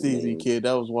 don't know rest his easy, name. kid.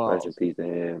 That was Rest wild. in peace to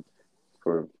him.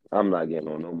 I'm not getting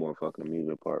on no more fucking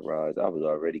amusement park rides. I was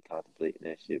already contemplating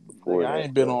that shit Nigga, before that. I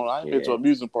ain't been to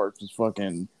amusement parks since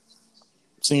fucking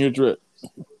senior trip.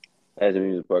 As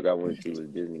amusement park I went to was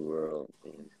Disney World,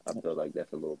 and I felt like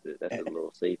that's a little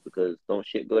safe because don't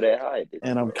shit go that high at Disney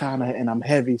And World. I'm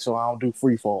heavy, so I don't do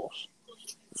free falls.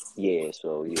 Yeah,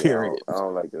 so yeah, Period. I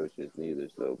don't like those shits neither.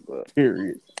 So, but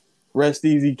Period. Rest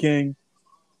easy, King.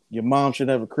 Your mom should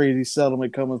have a crazy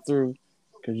settlement coming through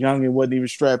because Youngin wasn't even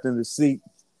strapped in the seat.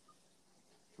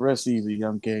 Rest easy,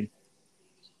 Young King.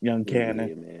 Young Cannon.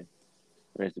 yeah, man.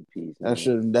 Rest in peace, That man.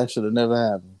 should have never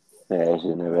happened. Yeah, that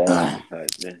should never happen.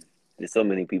 Man, there's so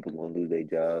many people gonna lose their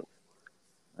jobs.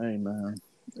 Hey man.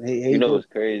 You Hey, know what's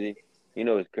crazy? You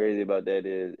know what's crazy about that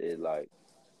is like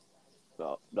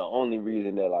the only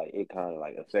reason that like it kind of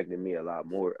like affected me a lot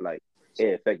more, like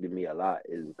it affected me a lot,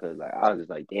 is because like I was just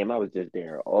like, damn, I was just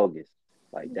there in August.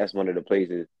 Like that's one of the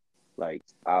places. Like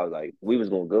I was like, we was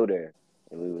gonna go there,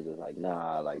 and we was just like,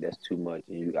 nah, like that's too much,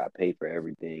 and you got to pay for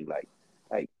everything. Like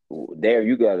there,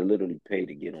 you got to literally pay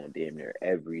to get on damn near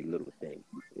every little thing.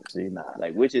 see, nah.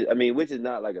 Like which is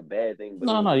not like a bad thing, but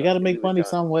it No, was no, just you like got to we make was money trying.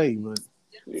 some way, but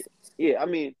Yeah, yeah. I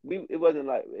mean, it wasn't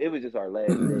like it was just our last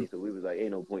day, so we was like,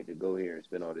 ain't no point to go here and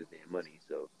spend all this damn money.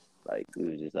 So like we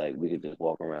was just like we could just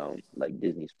walk around like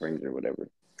Disney Springs or whatever,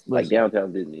 like listen,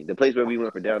 downtown Disney, the place where we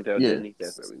went for downtown yeah, Disney.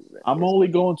 That's where we was at. I'm It's only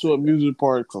funny going to like that. amusement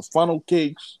park for funnel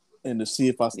cakes and to see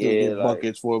if I still Yeah, get like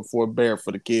buckets for a bear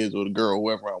for the kids or the girl,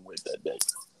 whoever I'm with that day.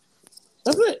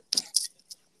 That's it.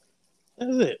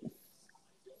 That's it.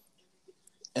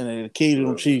 And an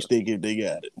occasional for real. cheesesteak if they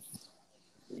got it.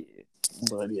 Yeah.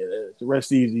 But yeah,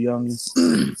 rest easy, young.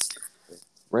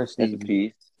 Rest That's a easy.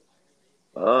 piece.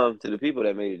 To the people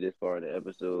that made it this far in the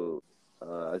episode,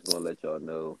 I just want to let y'all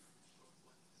know,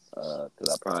 because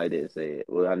I probably didn't say it.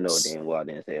 Well, I know damn well I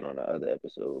didn't say it on the other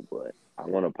episode, but I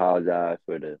want to apologize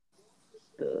for the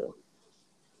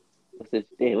what's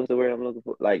the word I'm looking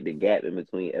for? Like the gap in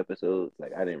between episodes.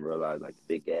 Like I didn't realize like the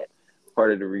big gap.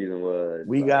 Part of the reason was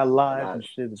We like, got and live I and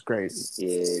shit is crazy.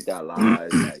 yeah got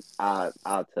lies. Like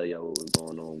I'll tell y'all what was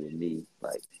going on with me.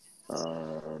 Like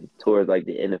towards like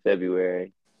the end of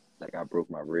February, like I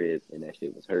broke my rib and that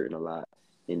shit was hurting a lot.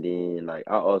 And then like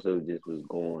I also just was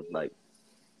going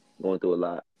through a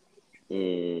lot,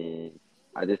 and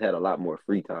I just had a lot more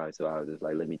free time. So I was just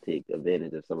like, let me take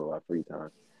advantage of some of my free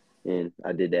time, and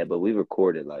I did that. But we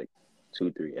recorded like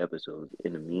 2, 3 episodes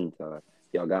in the meantime.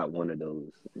 Y'all got one of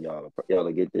those. Y'all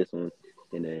will get this one,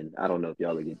 and then I don't know if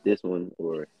y'all will get this one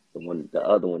or the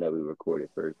other one that we recorded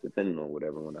first, depending on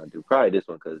whatever one I do. Probably this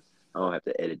one because I don't have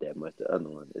to edit that much. The other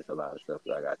one, it's a lot of stuff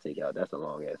that I got to take out. That's a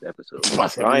long ass episode. I But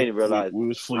said I we, ain't we, realized we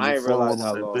was I sleeping ain't realized falling on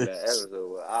how that long that bitch. episode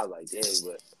was. I was like, dang,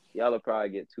 but y'all will probably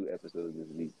get 2 episodes this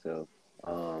week. So,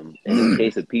 and in the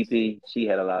case of PP, she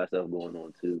had a lot of stuff going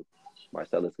on too.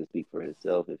 Marcellus can speak for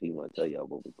himself if he want to tell y'all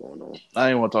what was going on. I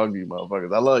ain't want to talk to you,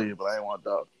 motherfuckers. I love you, but I ain't want to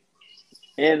talk.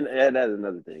 And that's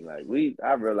another thing. Like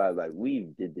I realized like we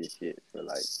did this shit for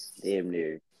like damn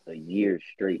near a year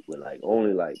straight with like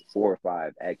only like 4 or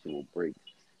 5 actual breaks,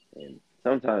 and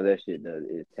sometimes that shit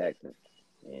is taxing.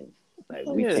 And like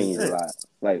Oh we yeah, changed a yeah. lot.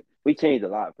 Like we changed a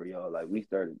lot for y'all. Like we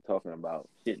started talking about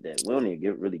shit that we don't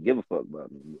even really give a fuck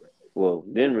about anymore. Well,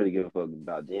 didn't really give a fuck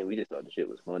about then. We just thought the shit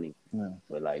was funny. Yeah.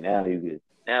 But like now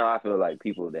now I feel like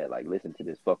people that like listen to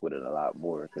this fuck with it a lot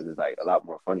more because it's like a lot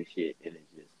more funny shit and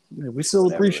it's just Yeah, we still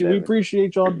whatever.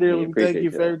 appreciate y'all Yeah, dearly. We thank you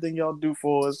appreciate for y'all. everything y'all do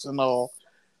for us and all.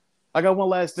 I got one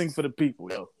last thing for the people,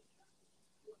 yo.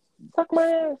 Suck my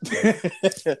ass.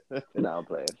 For Nah, I'm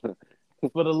playing. the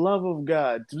love of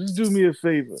God, just do me a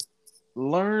favor.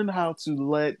 Learn how to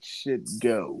let shit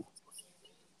go.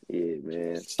 Yeah,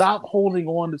 man. Stop holding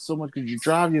on to so much because you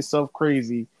drive yourself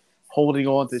crazy holding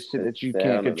on to shit The that you can't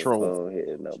sound of the control. phone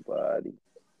hitting the body.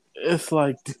 It's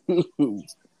like, dude,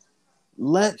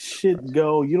 let shit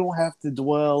go. You don't have to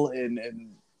dwell and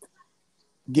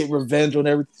get revenge on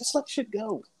everything. Just let shit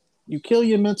go. You kill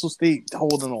your mental state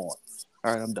holding on. All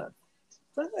right, I'm done.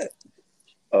 That's it.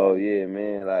 Oh yeah,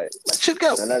 man. Like Let shit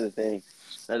go. another thing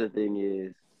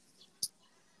is,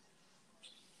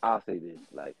 I'll say this,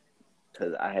 like,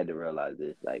 because I had to realize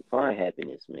this, like, find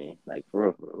happiness, man. Like for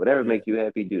real, whatever make you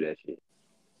happy, do that shit.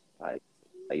 Like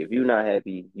if you're not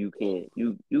happy, you can't.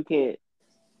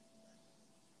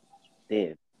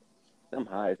 Damn, I'm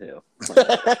high as hell.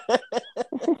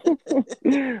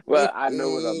 Well, I know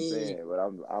what I'm saying, but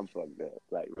I'm fucked up.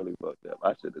 Like really fucked up.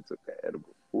 I should have took that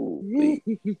edible. Ooh,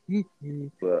 please.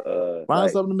 But Find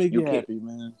like, something to make you can't. happy,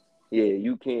 man. Yeah,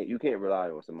 you can't rely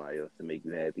on somebody else to make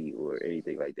you happy or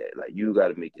anything like that. Like you got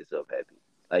to make yourself happy.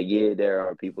 Like yeah, there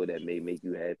are people that may make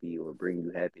you happy or bring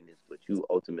you happiness, but you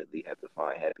ultimately have to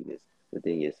find happiness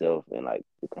within yourself and like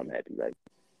become happy. Like,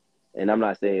 and I'm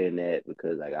not saying that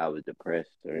because like I was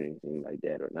depressed or anything like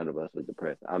that, or none of us was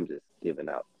depressed. I'm just giving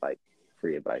out like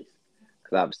free advice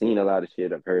because I've seen a lot of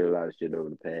shit. I've heard a lot of shit over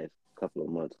the past couple of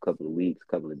months, couple of weeks,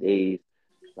 couple of days.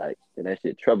 Like, and that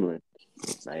shit troubling.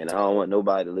 Like, and I don't want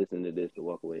nobody to listen to this to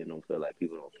walk away and don't feel like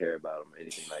people don't care about them or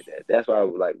anything like that. That's why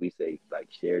we say like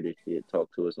share this shit,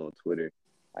 talk to us on Twitter,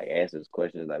 like ask us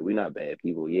questions. Like we not bad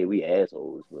people. Yeah, we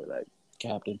assholes, but like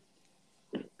Captain,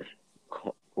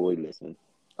 boy, listen.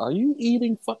 are you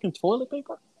eating fucking toilet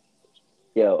paper?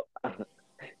 Yo,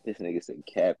 this nigga said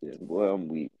Captain. Boy, I'm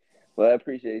weak. Well, I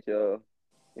appreciate y'all.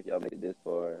 If y'all made it this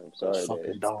far, I'm sorry that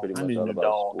it's pretty much all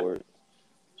about sports.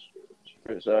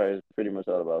 Sorry, it's pretty much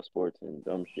all about sports and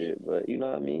dumb shit. But you know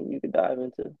what I mean? You can dive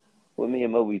into what me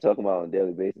and Mo be talking about on a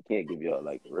daily basis. Can't give y'all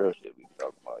like the real shit we be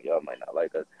talking about. Y'all might not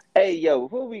like us. Hey, yo,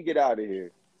 before we get out of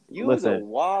here, you was a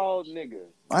wild nigga.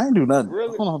 I ain't do nothing.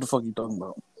 Really? I don't know what the fuck you talking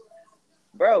about.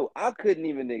 Bro, I couldn't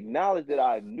even acknowledge that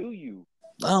I knew you.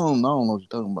 I don't know what you're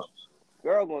talking about.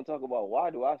 Girl gonna talk about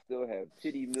why do I still have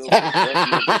titty milk and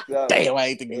breast milk and stuff. Damn, I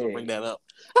ain't think you gonna bring that up.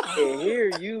 And here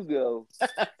you go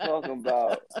talking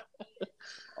about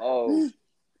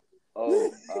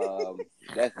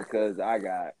that's because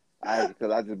I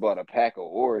just bought a pack of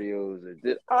Oreos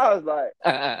and I was like,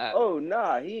 oh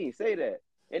nah, he ain't say that.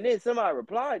 And then somebody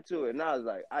replied to it, and I was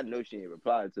like, I know she ain't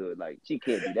replied to it. Like, she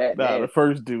can't be that nasty. The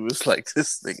first dude was like,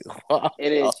 this nigga. Wow.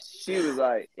 And then she was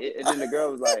like, and then the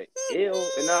girl was like, ew.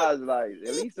 And I was like,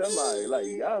 at least somebody, like,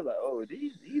 I was like, oh,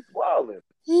 he's wilding.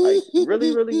 Like,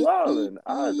 really, really wilding.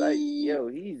 I was like, yo,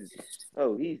 he's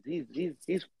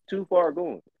too far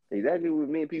gone. Exactly what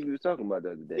me and people was talking about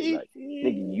the other day. Like,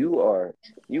 nigga, you are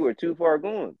too far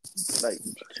gone. Like,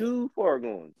 too far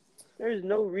gone. There's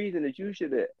no reason that you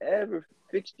should have ever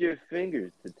fixed your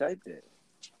fingers to type that.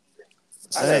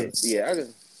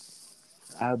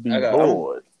 I'll be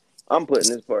bored. I'm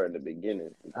putting this part in the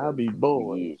beginning. I'll be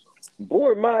bored. Yeah.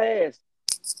 Bored my ass.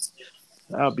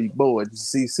 I'll be bored.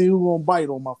 See who gonna bite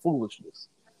on my foolishness.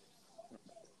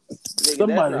 Nigga,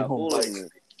 somebody that's not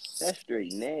foolishness. That's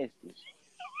straight nasty.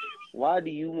 Why do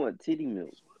you want titty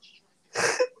milk?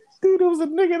 Dude, there was a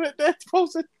nigga that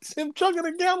posted him chugging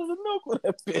a gallon of milk with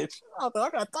that bitch. I thought I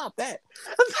gotta top that.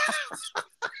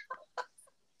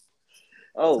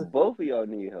 Oh, both of y'all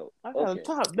need help. I gotta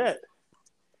top that.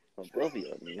 Oh, both of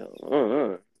y'all need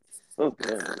help.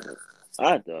 Okay.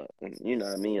 I thought, you know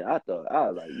what I mean? I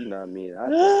was like, you know what I mean? I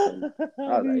was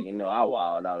like, you know, I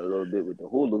wilded out a little bit with the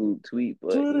hula hoop tweet,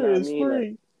 but Twitter, you know what I is mean? free.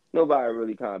 Like, nobody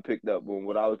really kind of picked up on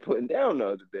what I was putting down the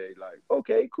other day. Like,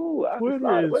 okay, cool. I can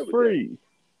slide away with free. That.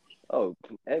 Oh,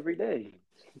 every day.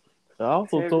 I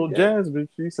also told Jasmine,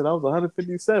 she said I was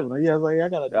 157. Yeah, I was like, I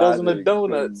got a dozen of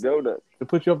donuts to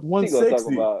put you up to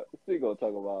 160. She gonna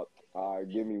talk about, all right,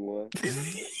 give me one.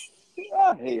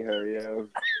 I hate her, yo.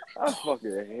 I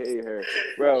fucking hate her,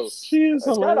 bro. She is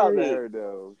hilarious. Shout out to her,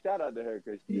 though. Shout out to her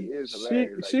because she is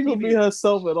hilarious. She gonna be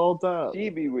herself at all times. She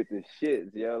be with the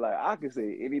shits, yo. Like I can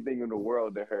say anything in the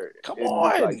world to her. Come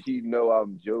on. Just like she know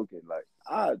I'm joking. Like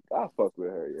I fuck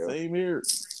with her, yo. Same here.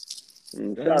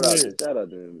 Shout out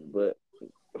to him, but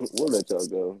we'll let y'all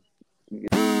go.